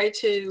we've tried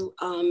to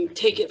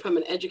take it from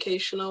an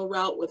educational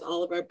route with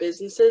all of our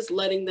businesses,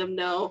 letting them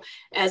know,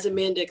 as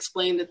Amanda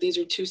explained, that these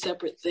are two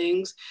separate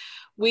things.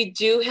 We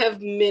do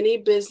have many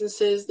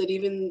businesses that,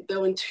 even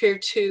though in tier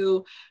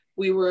 2,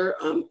 we were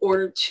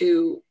ordered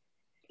to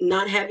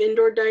not have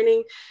indoor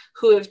dining,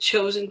 who have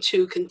chosen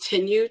to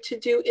continue to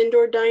do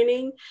indoor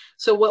dining.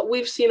 So what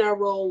we've seen our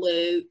role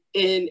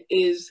in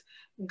is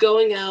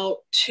going out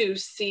to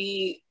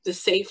see the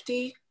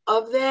safety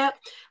of that.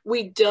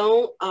 We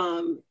don't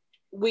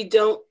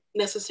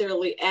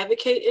necessarily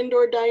advocate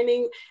indoor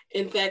dining.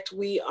 In fact,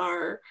 we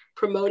are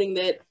promoting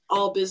that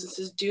all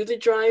businesses do the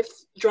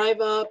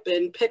drive up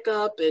and pick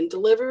up and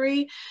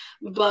delivery,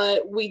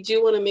 but we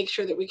do want to make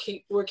sure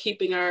that we're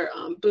keeping our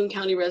Boone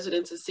County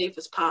residents as safe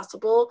as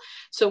possible.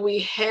 So we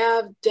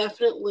have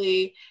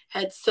definitely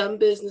had some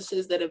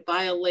businesses that have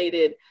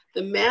violated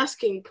the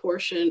masking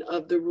portion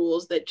of the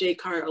rules that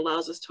JCAR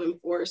allows us to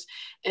enforce,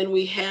 and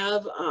we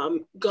have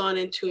gone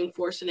in to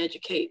enforce and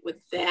educate with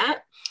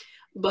that.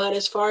 But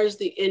as far as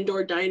the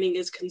indoor dining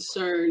is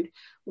concerned,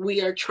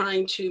 we are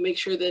trying to make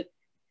sure that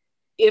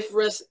if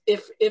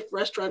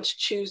restaurants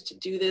choose to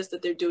do this,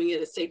 that they're doing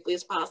it as safely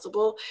as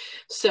possible,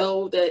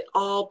 so that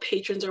all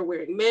patrons are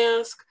wearing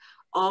masks,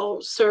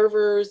 all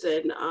servers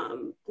and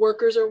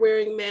workers are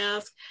wearing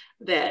masks,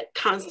 that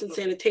constant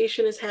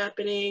sanitation is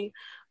happening,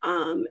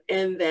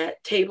 and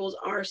that tables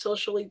are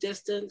socially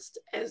distanced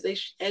as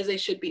they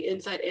should be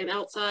inside and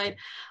outside.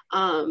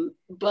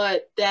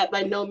 But that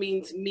by no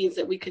means means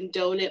that we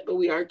condone it, but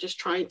we are just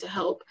trying to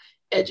help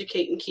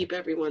educate and keep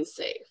everyone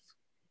safe.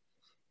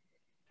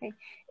 Okay.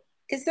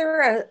 Is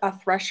there a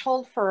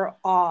threshold for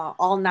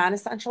all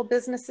non-essential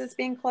businesses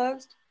being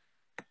closed?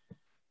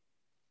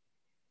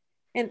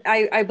 And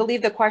I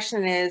believe the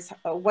question is,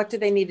 what do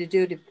they need to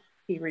do to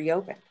be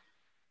reopened?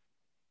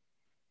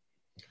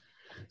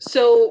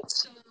 So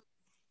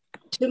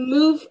to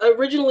move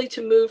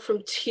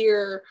from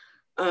tier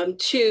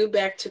 2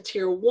 back to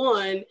tier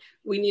 1,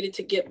 we needed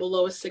to get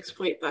below a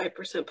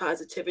 6.5%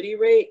 positivity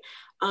rate.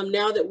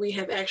 Now that we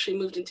have actually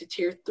moved into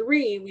tier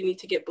 3, we need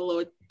to get below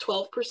a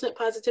 12%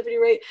 positivity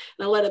rate.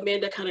 And I'll let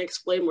Amanda kind of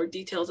explain more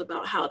details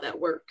about how that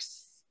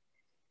works.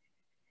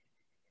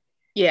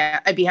 Yeah,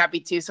 I'd be happy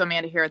to. So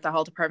Amanda here at the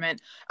health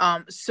department.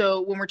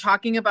 So when we're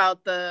talking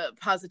about the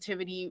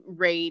positivity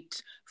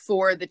rate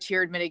for the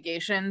tiered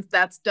mitigations,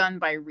 that's done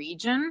by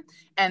region.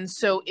 And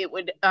so it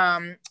would,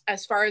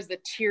 as far as the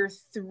tier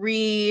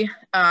 3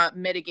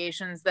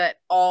 mitigations that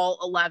all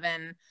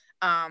 11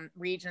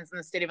 regions in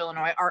the state of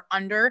Illinois are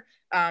under,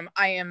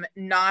 I am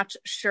not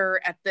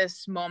sure at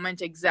this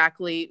moment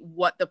exactly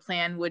what the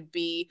plan would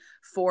be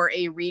for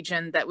a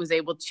region that was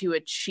able to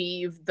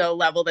achieve the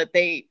level that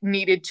they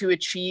needed to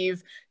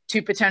achieve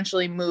to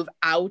potentially move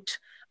out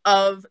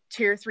of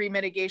tier 3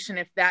 mitigation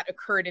if that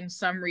occurred in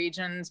some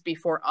regions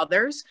before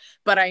others.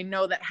 But I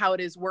know that how it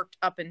is worked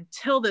up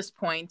until this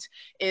point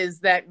is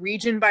that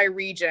region by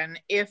region,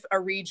 if a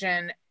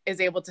region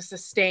is able to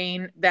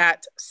sustain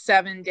that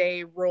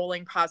 7-day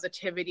rolling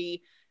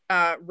positivity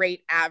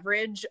rate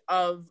average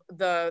of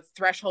the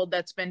threshold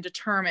that's been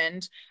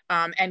determined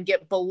and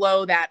get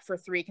below that for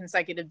 3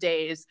 consecutive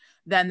days,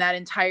 then that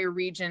entire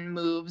region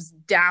moves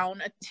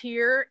down a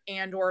tier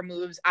and or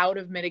moves out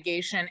of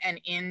mitigation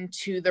and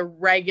into the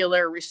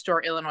regular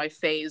Restore Illinois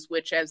phase,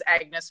 which, as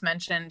Agnes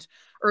mentioned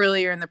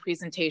earlier in the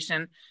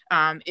presentation,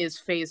 is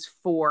phase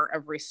 4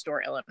 of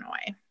Restore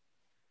Illinois.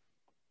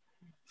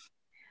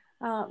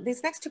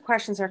 These next 2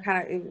 questions are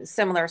kind of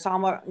similar, so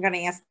I'm going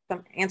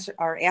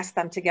to ask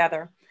them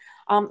together.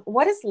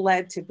 What has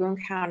led to Boone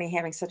County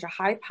having such a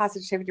high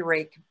positivity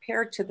rate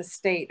compared to the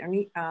state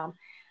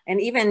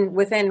and even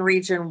within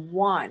Region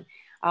 1?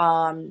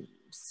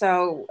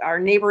 So our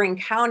neighboring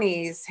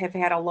counties have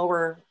had a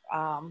lower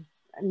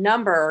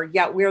number,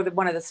 yet we're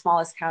one of the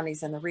smallest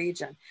counties in the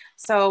region.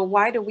 So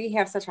why do we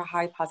have such a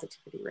high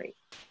positivity rate?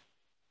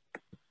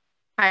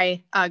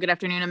 Hi, good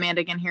afternoon. Amanda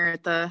again here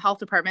at the health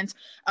department.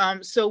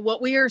 So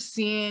what we are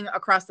seeing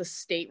across the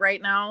state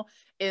right now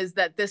is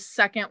that this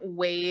second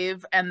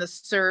wave and the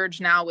surge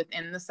now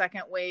within the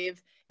second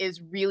wave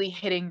is really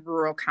hitting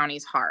rural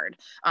counties hard.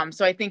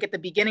 So I think at the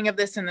beginning of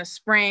this in the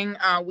spring,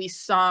 we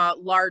saw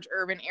large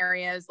urban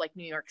areas like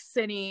New York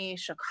City,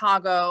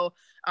 Chicago,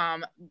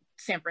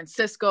 San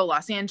Francisco,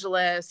 Los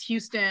Angeles,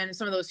 Houston.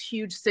 Some of those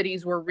huge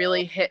cities were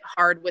really hit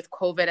hard with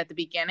COVID at the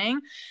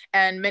beginning.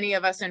 And many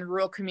of us in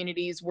rural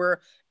communities were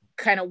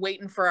kind of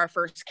waiting for our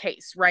first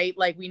case, right?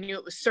 Like we knew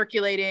it was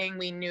circulating.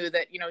 We knew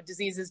that, you know,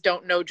 diseases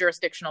don't know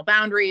jurisdictional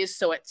boundaries.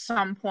 So at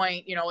some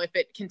point, you know, if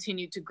it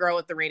continued to grow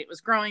at the rate it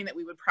was growing, that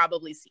we would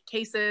probably see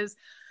cases.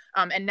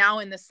 And now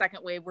in the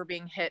second wave, we're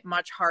being hit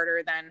much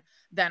harder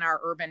than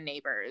our urban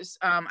neighbors.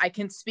 I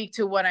can speak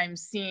to what I'm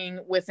seeing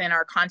within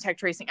our contact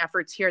tracing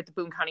efforts here at the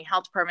Boone County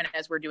Health Department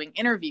as we're doing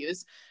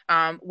interviews.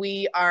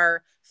 We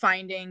are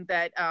finding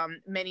that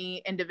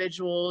many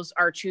individuals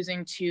are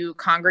choosing to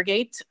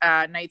congregate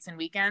nights and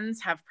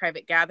weekends, have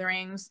private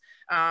gatherings.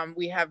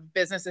 We have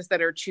businesses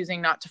that are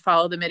choosing not to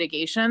follow the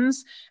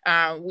mitigations.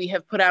 We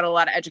have put out a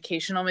lot of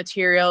educational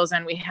materials,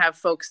 and we have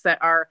folks that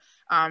are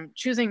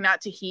choosing not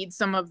to heed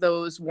some of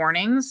those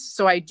warnings.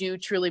 So I do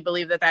truly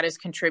believe that that is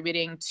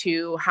contributing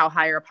to how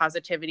high our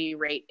positivity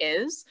rate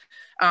is.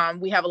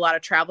 We have a lot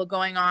of travel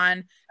going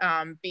on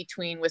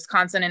between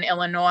Wisconsin and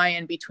Illinois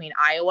and between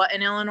Iowa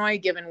and Illinois,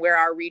 given where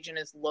our region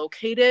is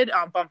located,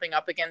 bumping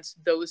up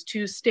against those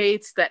 2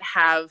 states that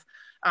have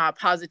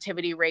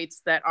positivity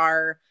rates that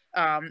are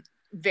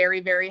very,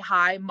 very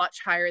high,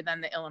 much higher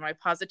than the Illinois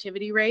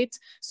positivity rate.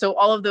 So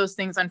all of those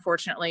things,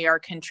 unfortunately, are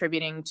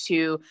contributing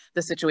to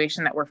the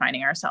situation that we're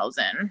finding ourselves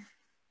in.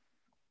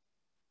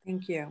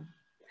 Thank you.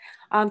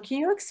 Can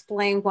you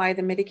explain why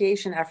the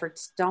mitigation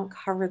efforts don't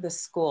cover the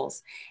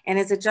schools? And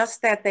is it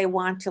just that they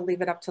want to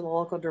leave it up to the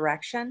local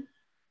direction?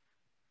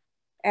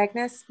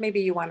 Agnes, maybe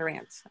you want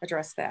to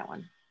address that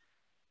one.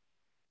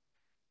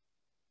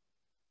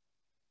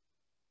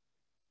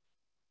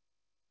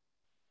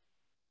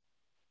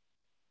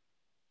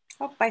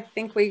 Oh, I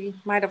think we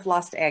might have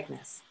lost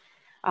Agnes.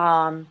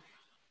 I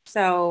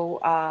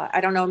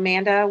don't know,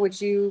 Amanda,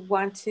 would you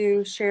want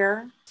to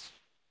share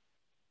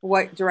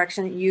what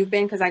direction you've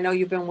been? Because I know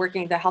you've been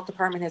working, the health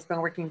department has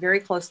been working very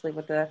closely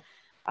with the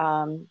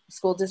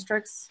school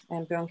districts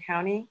in Boone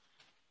County.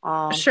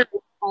 Sure.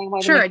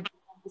 Sure.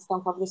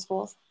 Don't cover the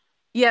schools?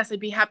 Yes, I'd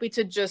be happy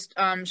to just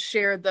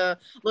share the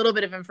little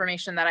bit of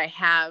information that I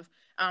have.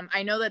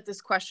 I know that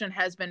this question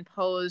has been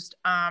posed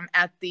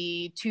at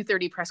the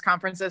 2:30 press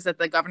conferences that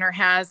the governor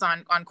has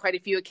on quite a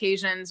few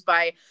occasions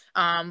by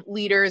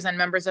leaders and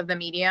members of the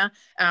media.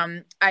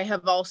 I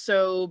have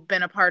also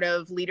been a part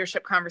of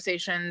leadership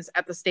conversations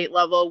at the state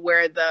level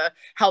where the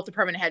health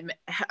department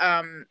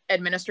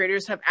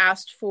administrators have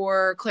asked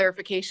for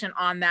clarification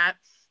on that.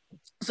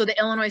 So the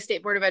Illinois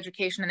State Board of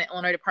Education and the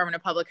Illinois Department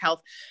of Public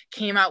Health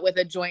came out with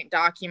a joint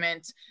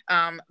document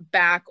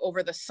back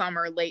over the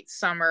summer, late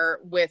summer,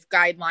 with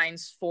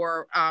guidelines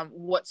for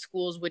what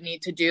schools would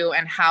need to do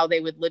and how they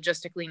would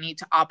logistically need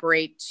to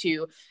operate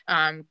to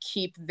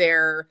keep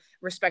their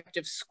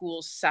respective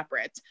schools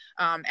separate.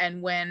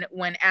 And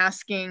when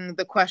asking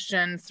the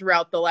question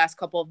throughout the last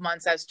couple of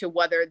months as to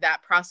whether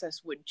that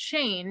process would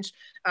change,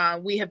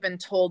 we have been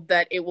told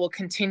that it will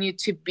continue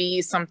to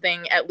be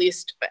something, at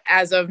least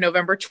as of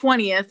November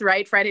 20th,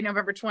 right? Friday,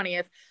 November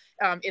 20th.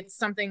 It's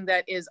something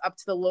that is up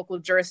to the local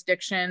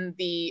jurisdiction,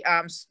 the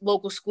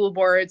local school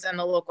boards and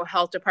the local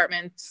health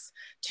departments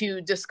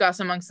to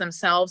discuss amongst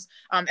themselves.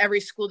 Every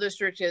school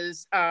district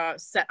is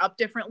set up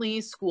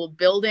differently. School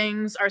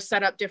buildings are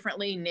set up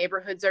differently.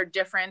 Neighborhoods are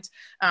different.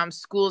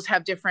 Schools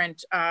have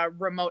different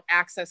remote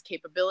access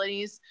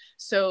capabilities.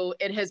 So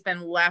it has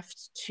been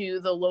left to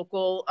the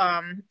local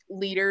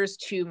leaders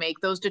to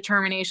make those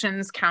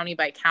determinations county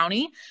by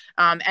county.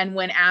 And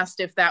when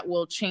asked if that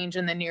will change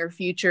in the near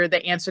future,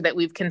 the answer that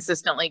we've consistently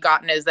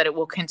gotten is that it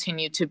will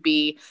continue to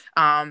be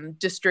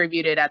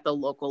distributed at the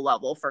local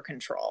level for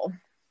control.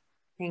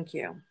 Thank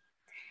you.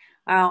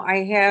 I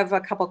have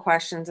a couple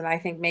questions, and I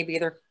think maybe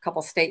there are a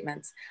couple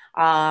statements.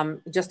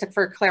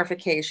 For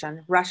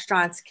clarification,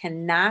 restaurants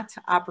cannot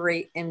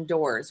operate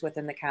indoors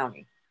within the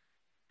county.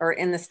 or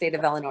in the state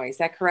of Illinois. Is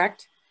that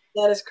correct?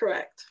 That is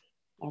correct.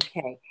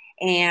 Okay.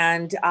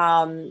 And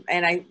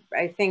I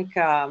think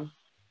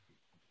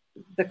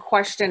the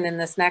question in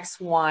this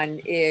next one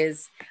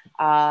is,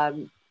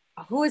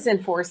 who is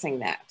enforcing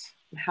that?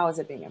 How is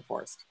it being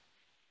enforced?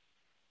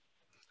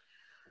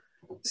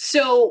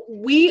 So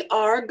we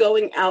are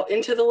going out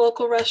into the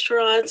local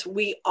restaurants.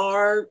 We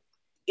are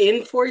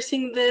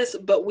enforcing this,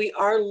 but we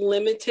are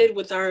limited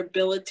with our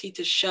ability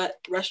to shut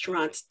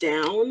restaurants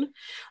down.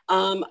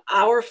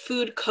 Our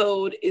food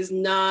code does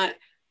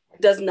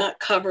not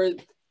cover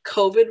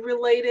COVID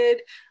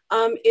related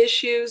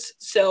issues.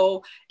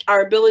 So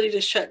our ability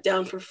to shut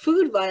down for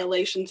food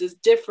violations is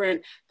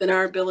different than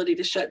our ability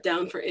to shut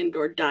down for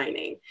indoor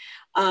dining.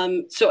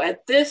 So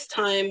at this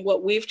time,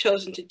 what we've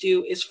chosen to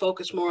do is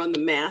focus more on the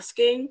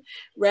masking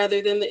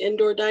rather than the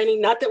indoor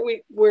dining. Not that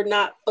we're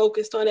not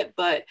focused on it,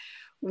 but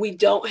we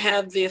don't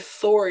have the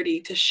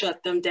authority to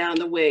shut them down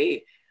the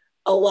way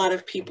a lot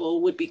of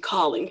people would be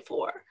calling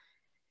for.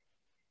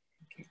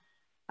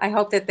 I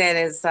hope that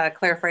has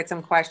clarified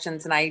some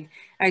questions. And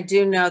I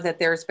do know that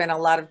there's been a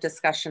lot of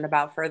discussion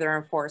about further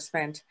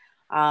enforcement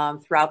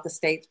throughout the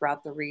state,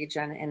 throughout the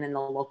region, and in the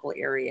local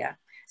area.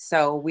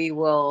 So we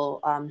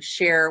will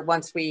share,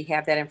 once we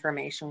have that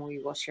information, we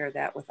will share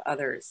that with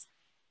others.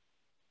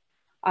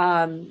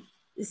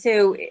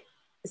 So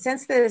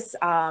since this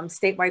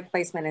statewide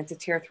placement into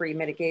Tier 3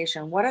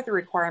 mitigation, what are the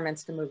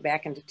requirements to move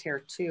back into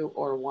Tier 2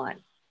 or 1?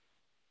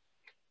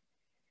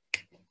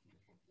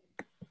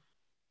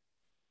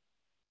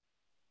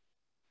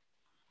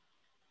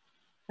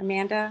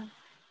 Amanda,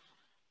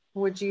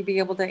 would you be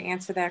able to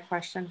answer that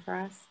question for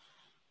us?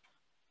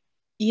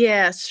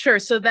 Yes, sure.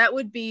 So that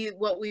would be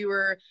what we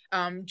were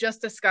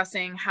just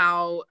discussing,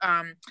 how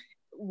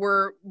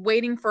we're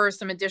waiting for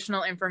some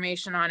additional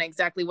information on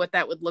exactly what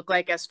that would look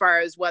like, as far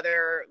as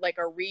whether like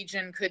a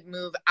region could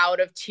move out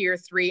of Tier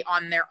 3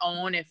 on their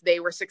own if they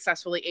were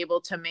successfully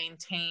able to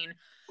maintain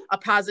a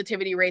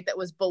positivity rate that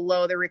was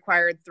below the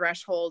required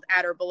threshold,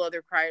 at or below the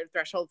required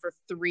threshold for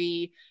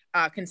 3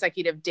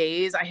 consecutive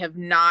days. I have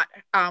not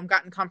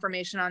gotten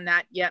confirmation on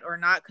that yet or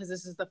not, because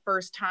this is the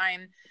first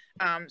time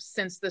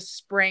since the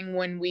spring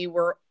when we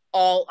were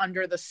all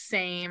under the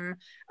same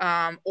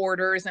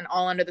orders and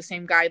all under the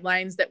same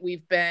guidelines that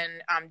we've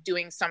been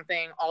doing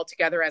something all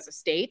together as a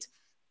state.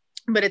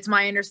 But it's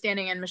my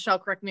understanding, and Michelle,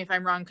 correct me if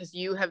I'm wrong, because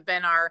you have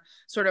been our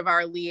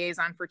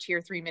liaison for Tier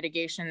 3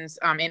 mitigations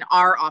in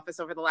our office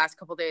over the last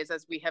couple of days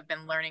as we have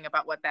been learning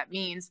about what that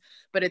means.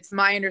 But it's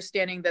my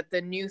understanding that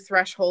the new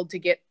threshold to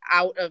get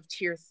out of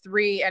Tier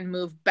 3 and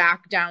move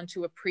back down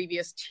to a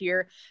previous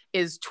tier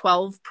is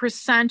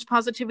 12%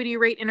 positivity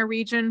rate in a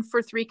region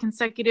for 3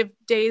 consecutive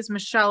days.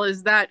 Michelle,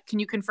 can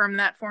you confirm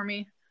that for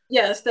me?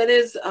 Yes, that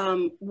is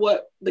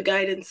what the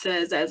guidance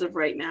says as of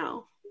right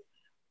now.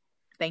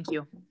 Thank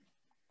you.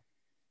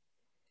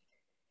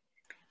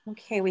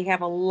 Okay, we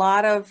have a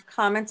lot of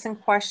comments and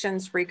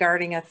questions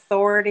regarding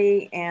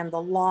authority and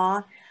the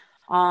law.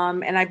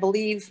 And I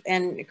believe,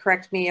 and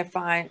correct me if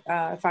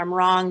I'm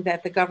wrong,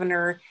 that the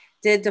governor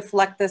did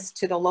deflect this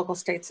to the local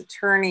state's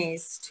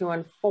attorneys to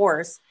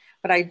enforce.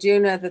 But I do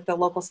know that the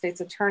local state's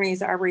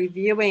attorneys are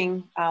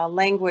reviewing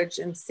language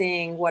and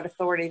seeing what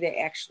authority they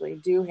actually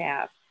do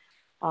have.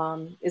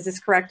 Is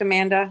this correct,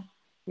 Amanda?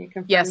 Can you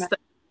confirm that?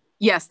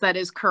 Yes, that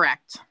is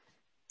correct.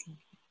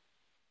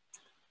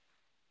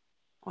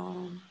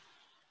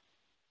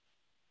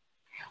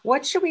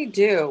 What should we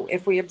do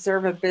if we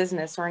observe a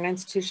business or an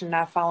institution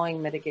not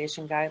following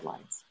mitigation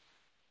guidelines?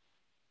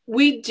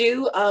 We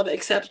do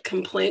accept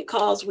complaint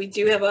calls. We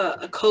do have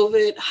a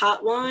COVID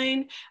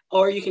hotline,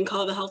 or you can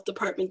call the health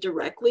department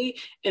directly,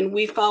 and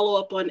we follow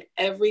up on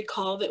every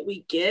call that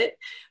we get.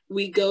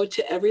 We go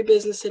to every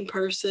business in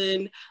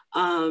person,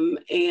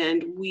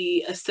 and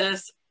we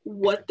assess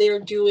what they're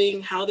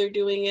doing, how they're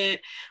doing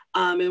it,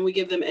 and we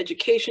give them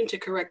education to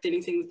correct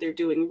anything that they're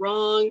doing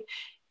wrong.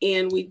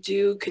 And we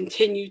do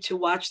continue to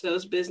watch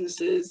those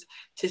businesses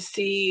to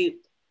see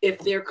if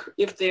they're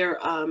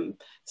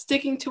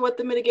sticking to what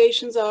the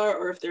mitigations are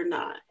or if they're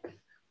not.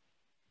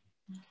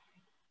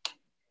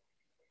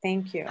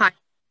 Thank you. Hi,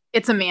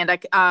 it's Amanda.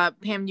 Pam,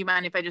 do you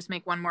mind if I just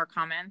make one more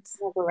comment?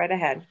 We'll go right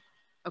ahead.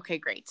 Okay,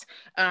 great.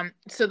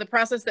 So the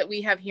process that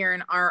we have here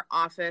in our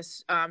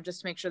office,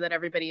 just to make sure that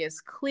everybody is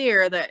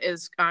clear that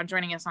is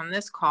joining us on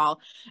this call,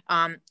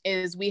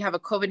 is we have a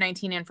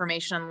COVID-19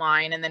 information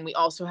line, and then we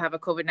also have a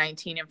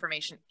COVID-19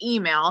 information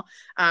email.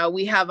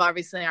 We have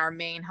obviously our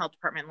main health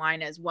department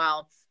line as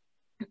well.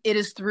 It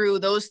is through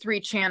those 3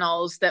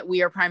 channels that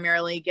we are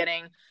primarily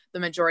getting the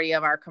majority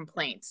of our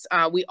complaints.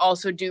 We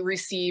also do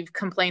receive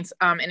complaints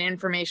and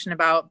information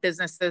about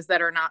businesses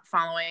that are not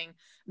following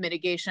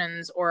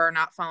mitigations or are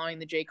not following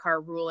the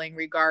JCAR ruling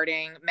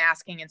regarding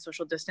masking and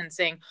social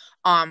distancing,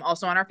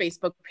 also on our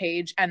Facebook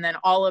page. And then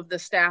all of the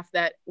staff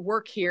that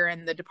work here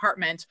in the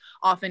department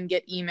often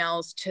get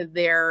emails to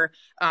their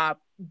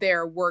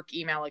work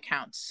email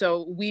accounts.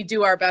 So we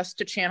do our best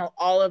to channel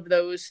all of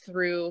those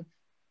through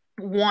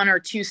one or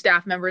two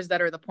staff members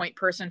that are the point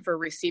person for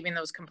receiving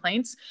those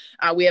complaints.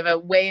 We have a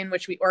way in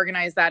which we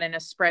organize that in a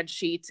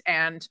spreadsheet.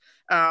 And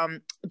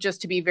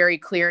just to be very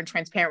clear and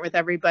transparent with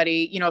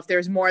everybody, you know, if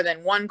there's more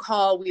than one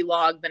call, we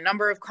log the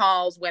number of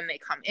calls, when they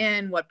come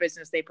in, what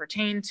business they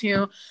pertain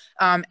to.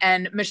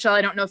 And Michelle,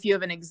 I don't know if you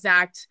have an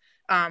exact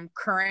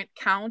current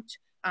count,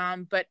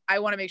 but I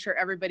want to make sure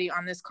everybody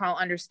on this call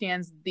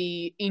understands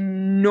the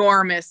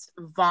enormous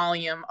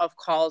volume of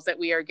calls that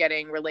we are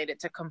getting related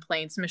to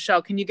complaints.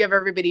 Michelle, can you give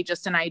everybody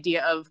just an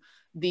idea of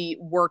the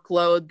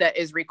workload that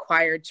is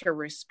required to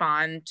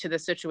respond to the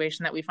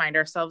situation that we find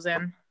ourselves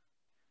in?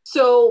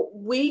 So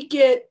we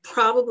get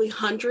probably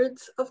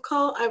hundreds of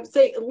calls. I would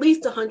say at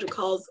least 100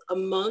 calls a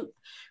month.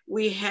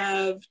 We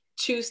have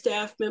 2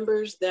 staff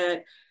members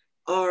that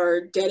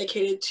are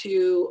dedicated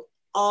to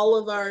all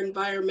of our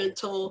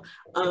environmental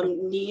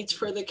needs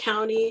for the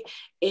county,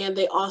 and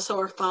they also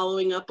are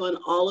following up on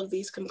all of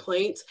these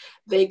complaints.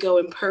 They go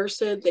in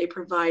person, they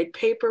provide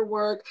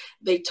paperwork,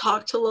 they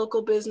talk to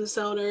local business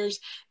owners,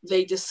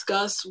 they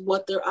discuss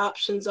what their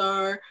options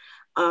are.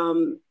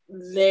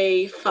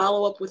 They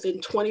follow up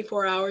within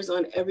 24 hours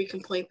on every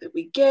complaint that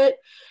we get.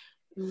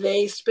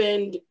 They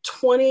spend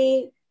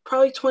probably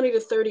 20 to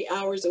 30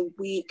 hours a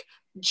week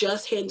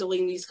just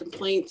handling these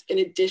complaints, in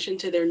addition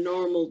to their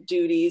normal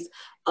duties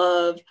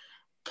of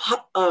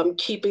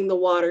keeping the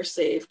water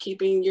safe,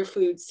 keeping your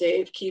food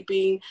safe,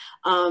 keeping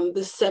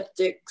the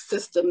septic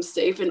system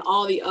safe, and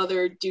all the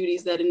other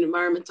duties that an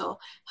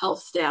environmental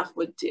health staff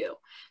would do.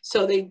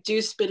 So they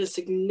do spend a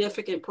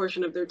significant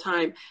portion of their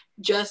time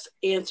just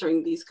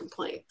answering these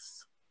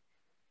complaints.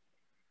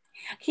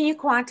 Can you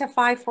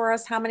quantify for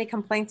us how many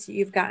complaints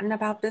you've gotten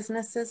about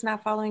businesses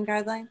not following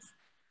guidelines?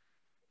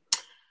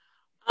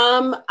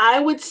 I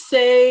would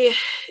say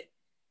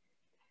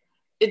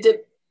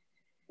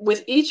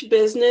with each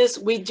business,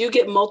 we do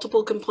get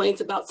multiple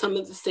complaints about some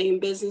of the same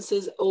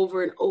businesses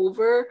over and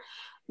over,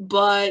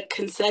 but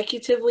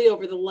consecutively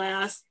over the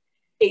last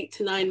 8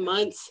 to 9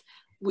 months,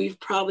 we've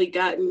probably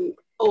gotten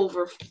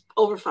over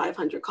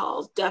 500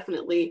 calls,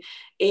 definitely,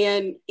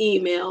 and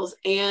emails,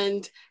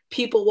 and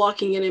people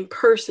walking in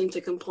person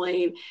to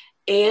complain,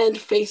 and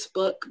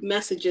Facebook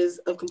messages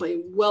of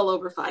complaining, well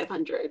over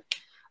 500.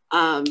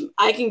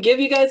 I can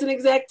give you guys an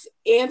exact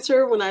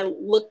answer when I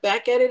look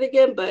back at it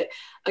again, but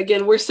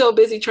again, we're so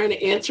busy trying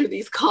to answer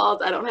these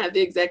calls, I don't have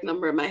the exact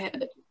number in my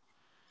head.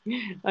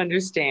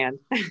 Understand.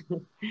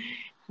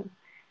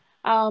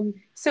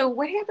 So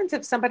what happens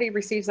if somebody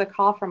receives a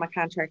call from a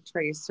contact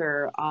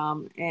tracer,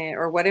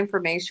 or what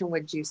information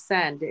would you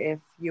send if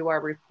you are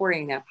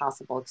reporting that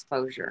possible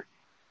exposure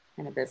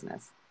in a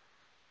business?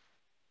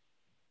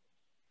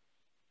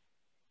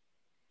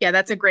 Yeah,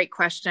 that's a great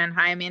question.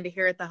 Hi, Amanda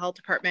here at the health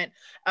department.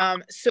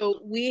 So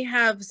we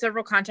have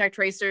several contact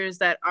tracers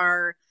that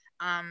are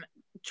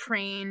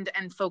trained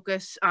and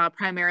focus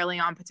primarily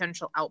on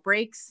potential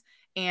outbreaks.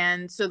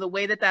 And so the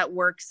way that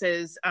works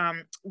is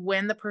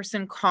when the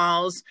person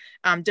calls,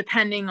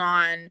 depending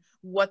on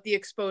what the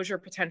exposure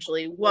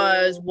potentially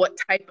was, what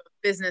type of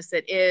business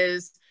it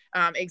is,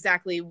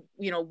 exactly,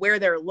 you know, where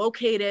they're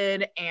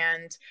located,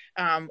 and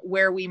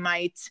where we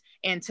might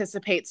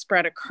anticipate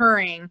spread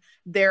occurring,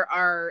 there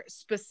are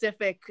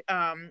specific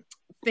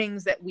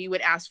things that we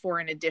would ask for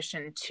in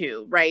addition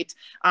to, right?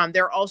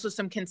 There are also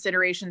some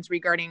considerations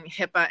regarding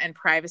HIPAA and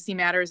privacy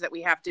matters that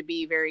we have to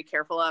be very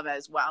careful of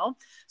as well.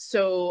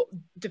 So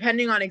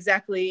depending on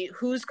exactly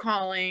who's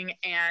calling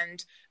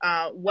and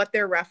what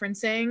they're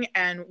referencing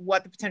and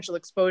what the potential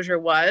exposure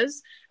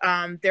was,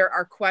 there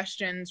are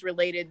questions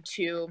related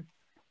to,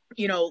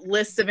 you know,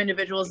 lists of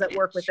individuals that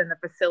work within the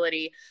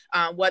facility,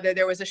 whether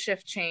there was a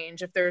shift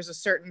change, if there's a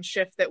certain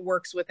shift that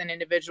works with an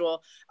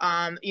individual,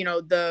 you know,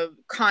 the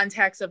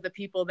context of the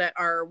people that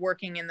are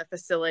working in the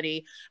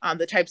facility,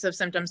 the types of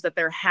symptoms that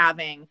they're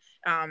having.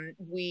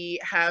 We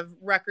have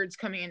records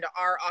coming into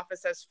our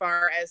office as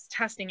far as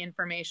testing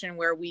information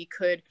where we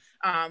could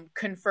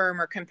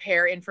confirm or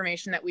compare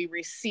information that we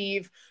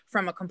receive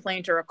from a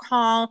complaint or a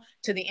call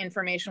to the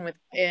information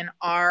within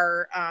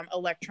our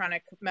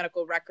electronic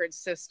medical records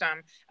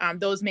system.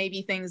 Those may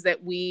be things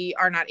that we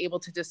are not able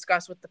to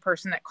discuss with the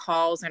person that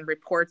calls and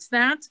reports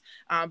that,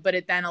 but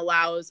it then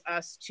allows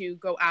us to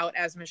go out,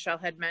 as Michelle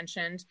had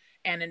mentioned,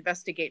 and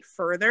investigate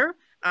further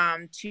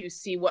to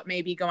see what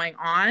may be going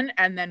on.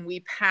 And then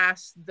we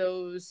pass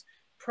those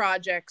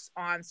projects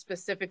on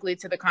specifically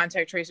to the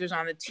contact tracers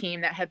on the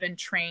team that have been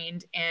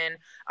trained in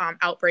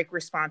outbreak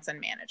response and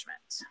management.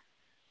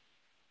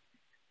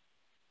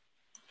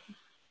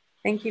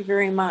 Thank you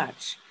very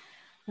much.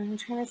 I'm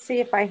trying to see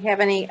if I have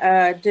any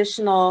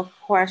additional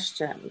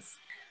questions.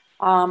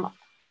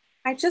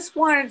 I just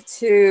wanted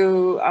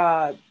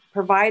to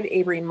provide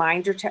a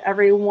reminder to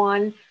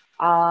everyone.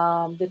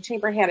 The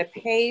Chamber had a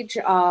page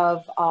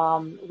of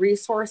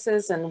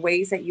resources and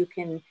ways that you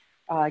can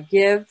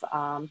give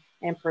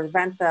and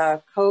prevent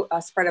the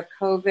spread of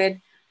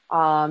COVID.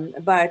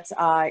 But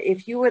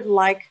if you would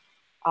like,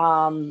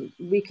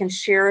 we can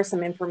share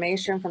some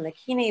information from the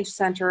Keenage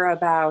Center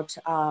about,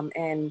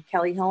 and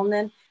Kelly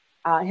Hillman,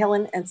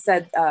 Helen and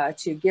said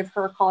to give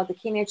her a call at the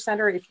Keen Age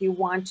Center if you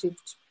want to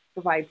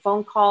provide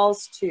phone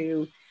calls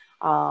to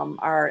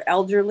our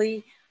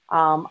elderly.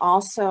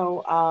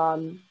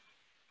 Also,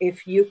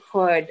 if you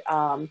could,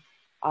 let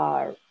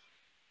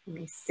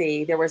me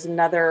see, there was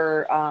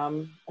another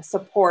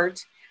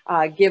support,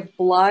 give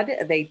blood.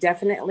 They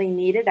definitely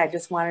need it. I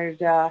just wanted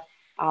to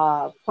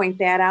point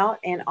that out.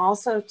 And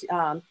also,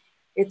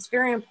 it's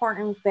very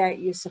important that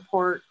you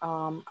support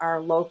our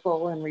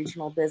local and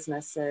regional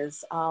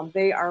businesses.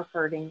 They are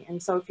hurting.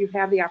 And so if you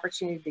have the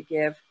opportunity to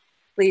give,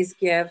 please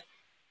give.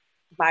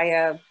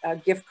 Buy a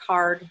gift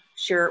card,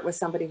 share it with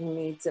somebody who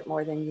needs it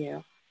more than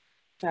you.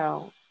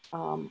 So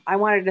I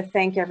wanted to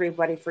thank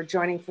everybody for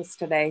joining us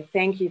today.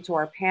 Thank you to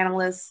our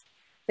panelists.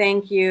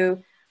 Thank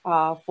you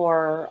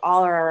for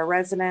all our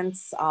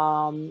residents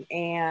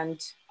and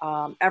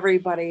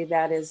everybody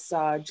that has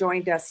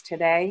joined us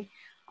today.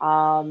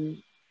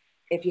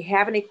 If you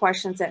have any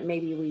questions that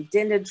maybe we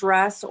didn't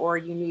address or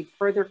you need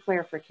further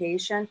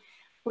clarification,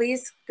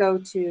 please go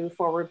to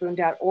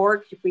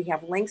forwardboone.org. We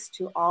have links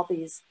to all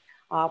these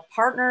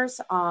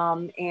partners,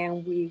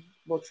 and we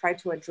will try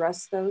to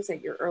address those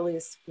at your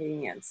earliest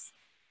convenience.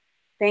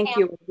 Thank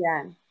you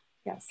again.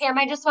 Yes. Pam,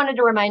 I just wanted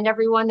to remind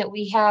everyone that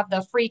we have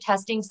the free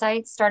testing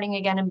sites starting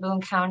again in Boone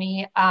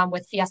County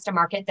with Fiesta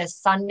Market this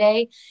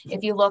Sunday.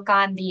 If you look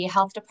on the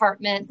Health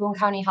Department, Boone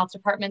County Health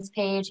Department's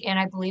page, and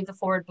I believe the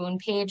Forward Boone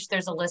page,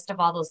 there's a list of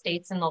all those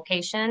dates and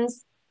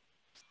locations.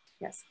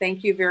 Yes,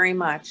 thank you very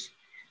much.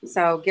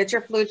 So get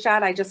your flu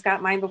shot. I just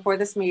got mine before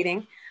this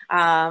meeting,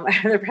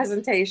 the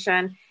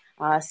presentation.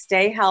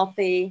 Stay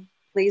healthy.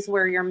 Please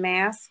wear your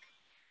mask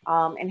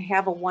and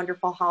have a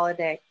wonderful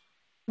holiday.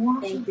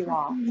 Thank you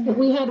all.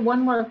 We had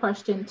one more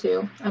question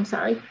too. I'm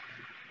sorry.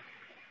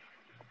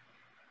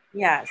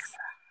 Yes,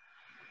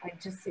 I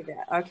just see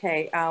that.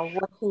 Okay,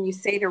 what can you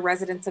say to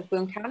residents of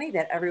Boone County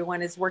that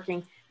everyone is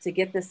working to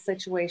get this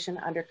situation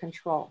under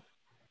control?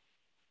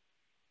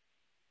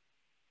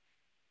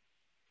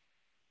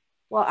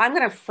 Well, I'm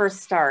going to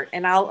first start,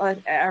 and I'll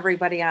let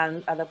everybody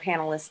on the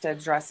panelists to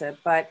address it.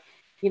 But,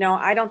 you know,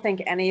 I don't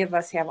think any of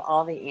us have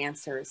all the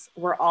answers.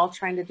 We're all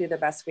trying to do the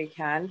best we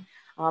can.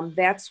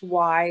 That's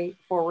why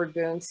Forward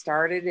Boone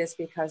started, is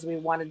because we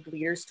wanted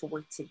leaders to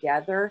work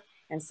together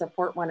and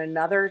support one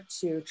another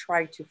to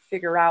try to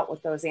figure out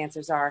what those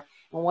answers are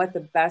and what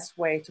the best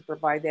way to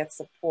provide that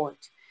support.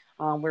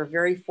 We're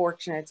very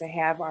fortunate to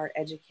have our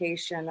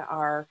education,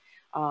 our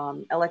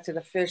elected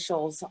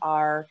officials,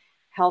 our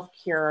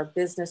healthcare, our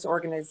business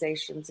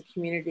organizations,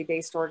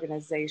 community-based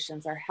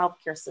organizations, our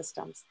healthcare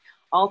systems,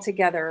 all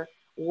together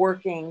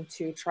working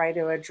to try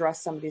to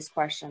address some of these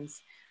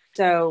questions.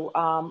 So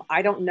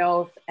I don't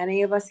know if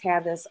any of us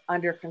have this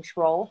under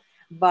control,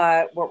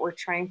 but what we're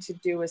trying to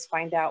do is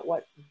find out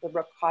what the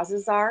root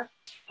causes are,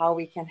 how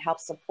we can help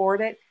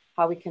support it,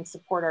 how we can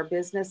support our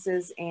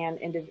businesses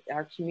and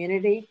our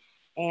community,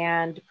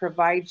 and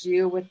provide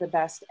you with the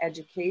best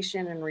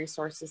education and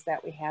resources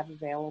that we have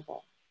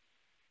available.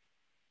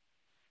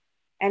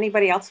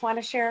 Anybody else want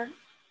to share?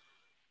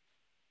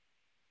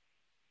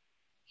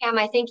 Pam,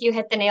 I think you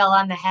hit the nail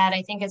on the head.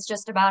 I think it's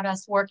just about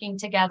us working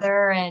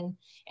together and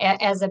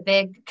as a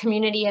big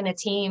community and a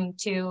team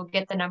to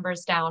get the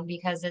numbers down,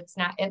 because it's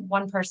not,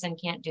 one person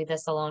can't do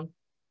this alone.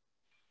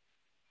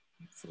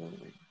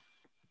 Absolutely.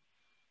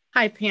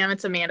 Hi, Pam.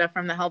 It's Amanda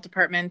from the Health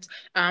Department.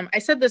 I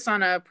said this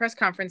on a press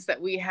conference that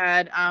we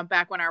had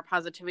back when our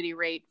positivity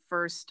rate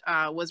first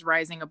was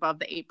rising above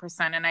the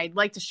 8%. And I'd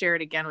like to share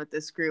it again with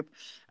this group.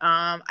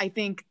 I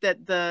think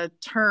that the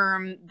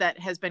term that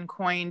has been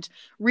coined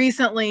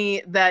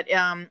recently that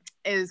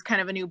is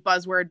kind of a new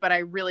buzzword, but I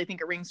really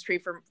think it rings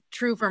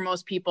true for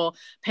most people.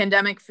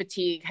 Pandemic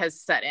fatigue has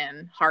set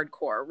in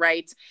hardcore,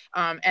 right?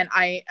 And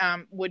I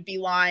would be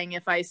lying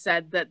if I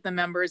said that the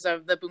members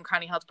of the Boone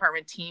County Health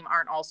Department team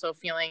aren't also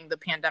feeling the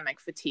pandemic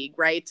fatigue,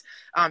 right?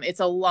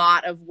 It's a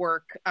lot of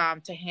work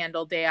to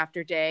handle day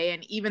after day.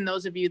 And even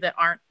those of you that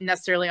aren't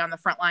necessarily on the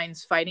front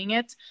lines fighting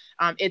it,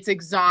 it's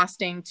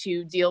exhausting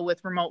to deal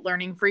with remote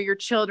learning for your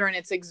children.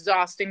 It's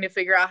exhausting to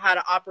figure out how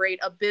to operate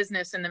a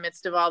business in the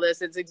midst of all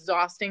this. It's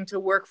exhausting to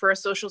work for a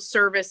social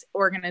service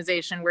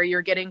organization where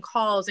you're getting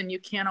calls and you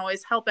can't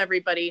always help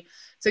everybody.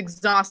 It's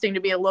exhausting to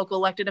be a local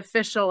elected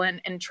official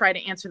and try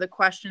to answer the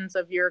questions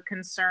of your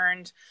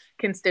concerned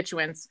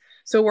constituents.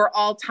 So we're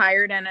all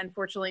tired, and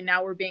unfortunately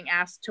now we're being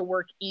asked to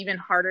work even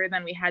harder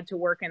than we had to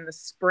work in the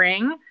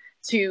spring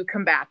to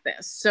combat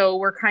this. So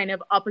we're kind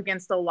of up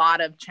against a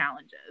lot of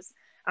challenges.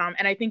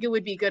 And I think it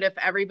would be good if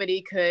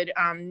everybody could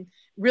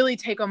really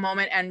take a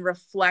moment and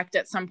reflect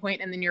at some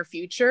point in the near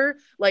future,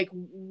 like,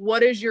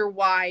 what is your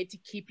why to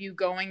keep you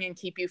going and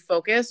keep you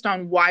focused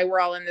on why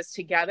we're all in this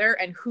together,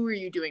 and who are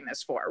you doing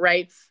this for,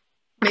 right?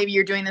 Maybe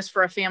you're doing this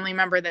for a family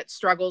member that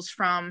struggles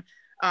from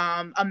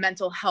a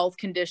mental health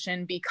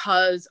condition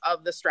because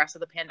of the stress of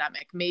the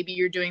pandemic. Maybe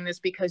you're doing this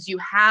because you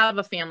have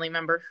a family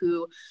member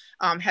who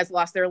has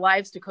lost their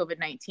lives to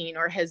COVID-19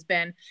 or has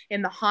been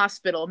in the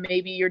hospital.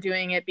 Maybe you're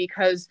doing it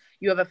because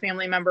you have a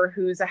family member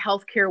who's a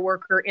healthcare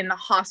worker in the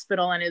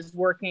hospital and is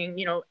working,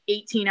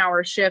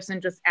 18-hour shifts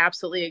and just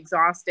absolutely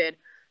exhausted.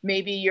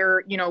 Maybe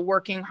you're,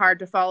 working hard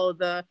to follow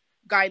the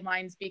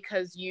guidelines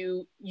because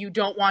you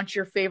don't want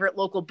your favorite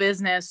local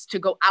business to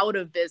go out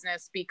of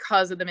business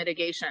because of the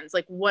mitigations.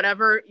 Like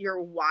whatever your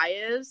why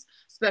is,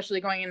 especially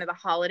going into the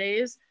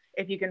holidays,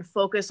 if you can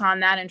focus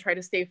on that and try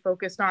to stay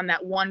focused on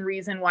that one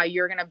reason why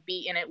you're going to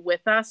be in it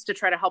with us to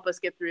try to help us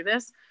get through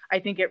this, I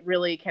think it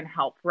really can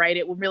help, right?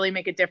 It will really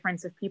make a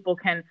difference if people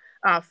can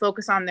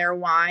focus on their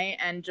why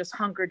and just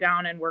hunker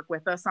down and work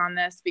with us on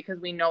this, because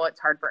we know it's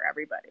hard for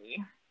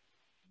everybody.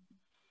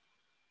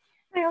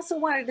 I also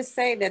wanted to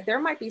say that there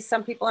might be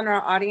some people in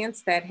our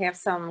audience that have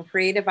some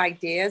creative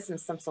ideas and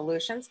some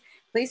solutions.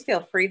 Please feel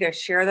free to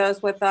share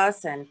those with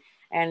us, and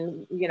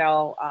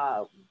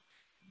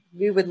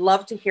we would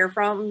love to hear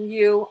from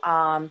you.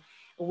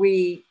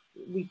 We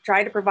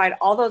try to provide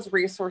all those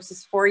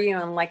resources for you,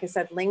 and like I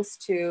said, links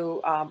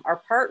to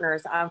our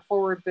partners on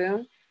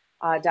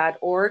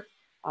forwardboone.org.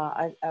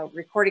 A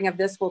recording of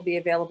this will be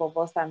available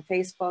both on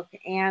Facebook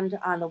and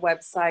on the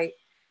website.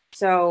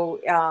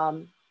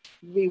 So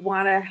we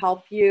want to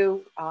help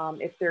you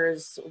if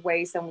there's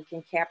ways that we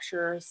can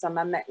capture some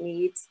unmet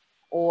needs,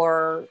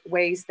 or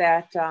ways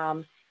that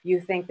you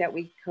think that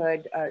we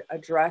could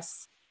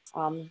address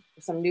some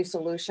new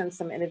solutions,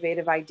 some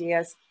innovative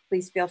ideas.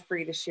 Please feel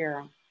free to share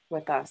them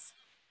with us.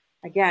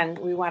 Again,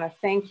 we want to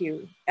thank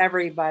you,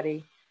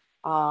 everybody,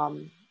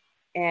 and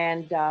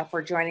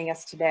for joining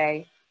us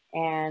today.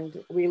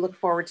 And we look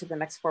forward to the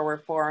next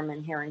Forward Forum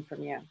and hearing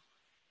from you.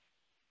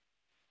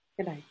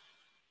 Good night.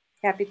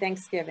 Happy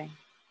Thanksgiving.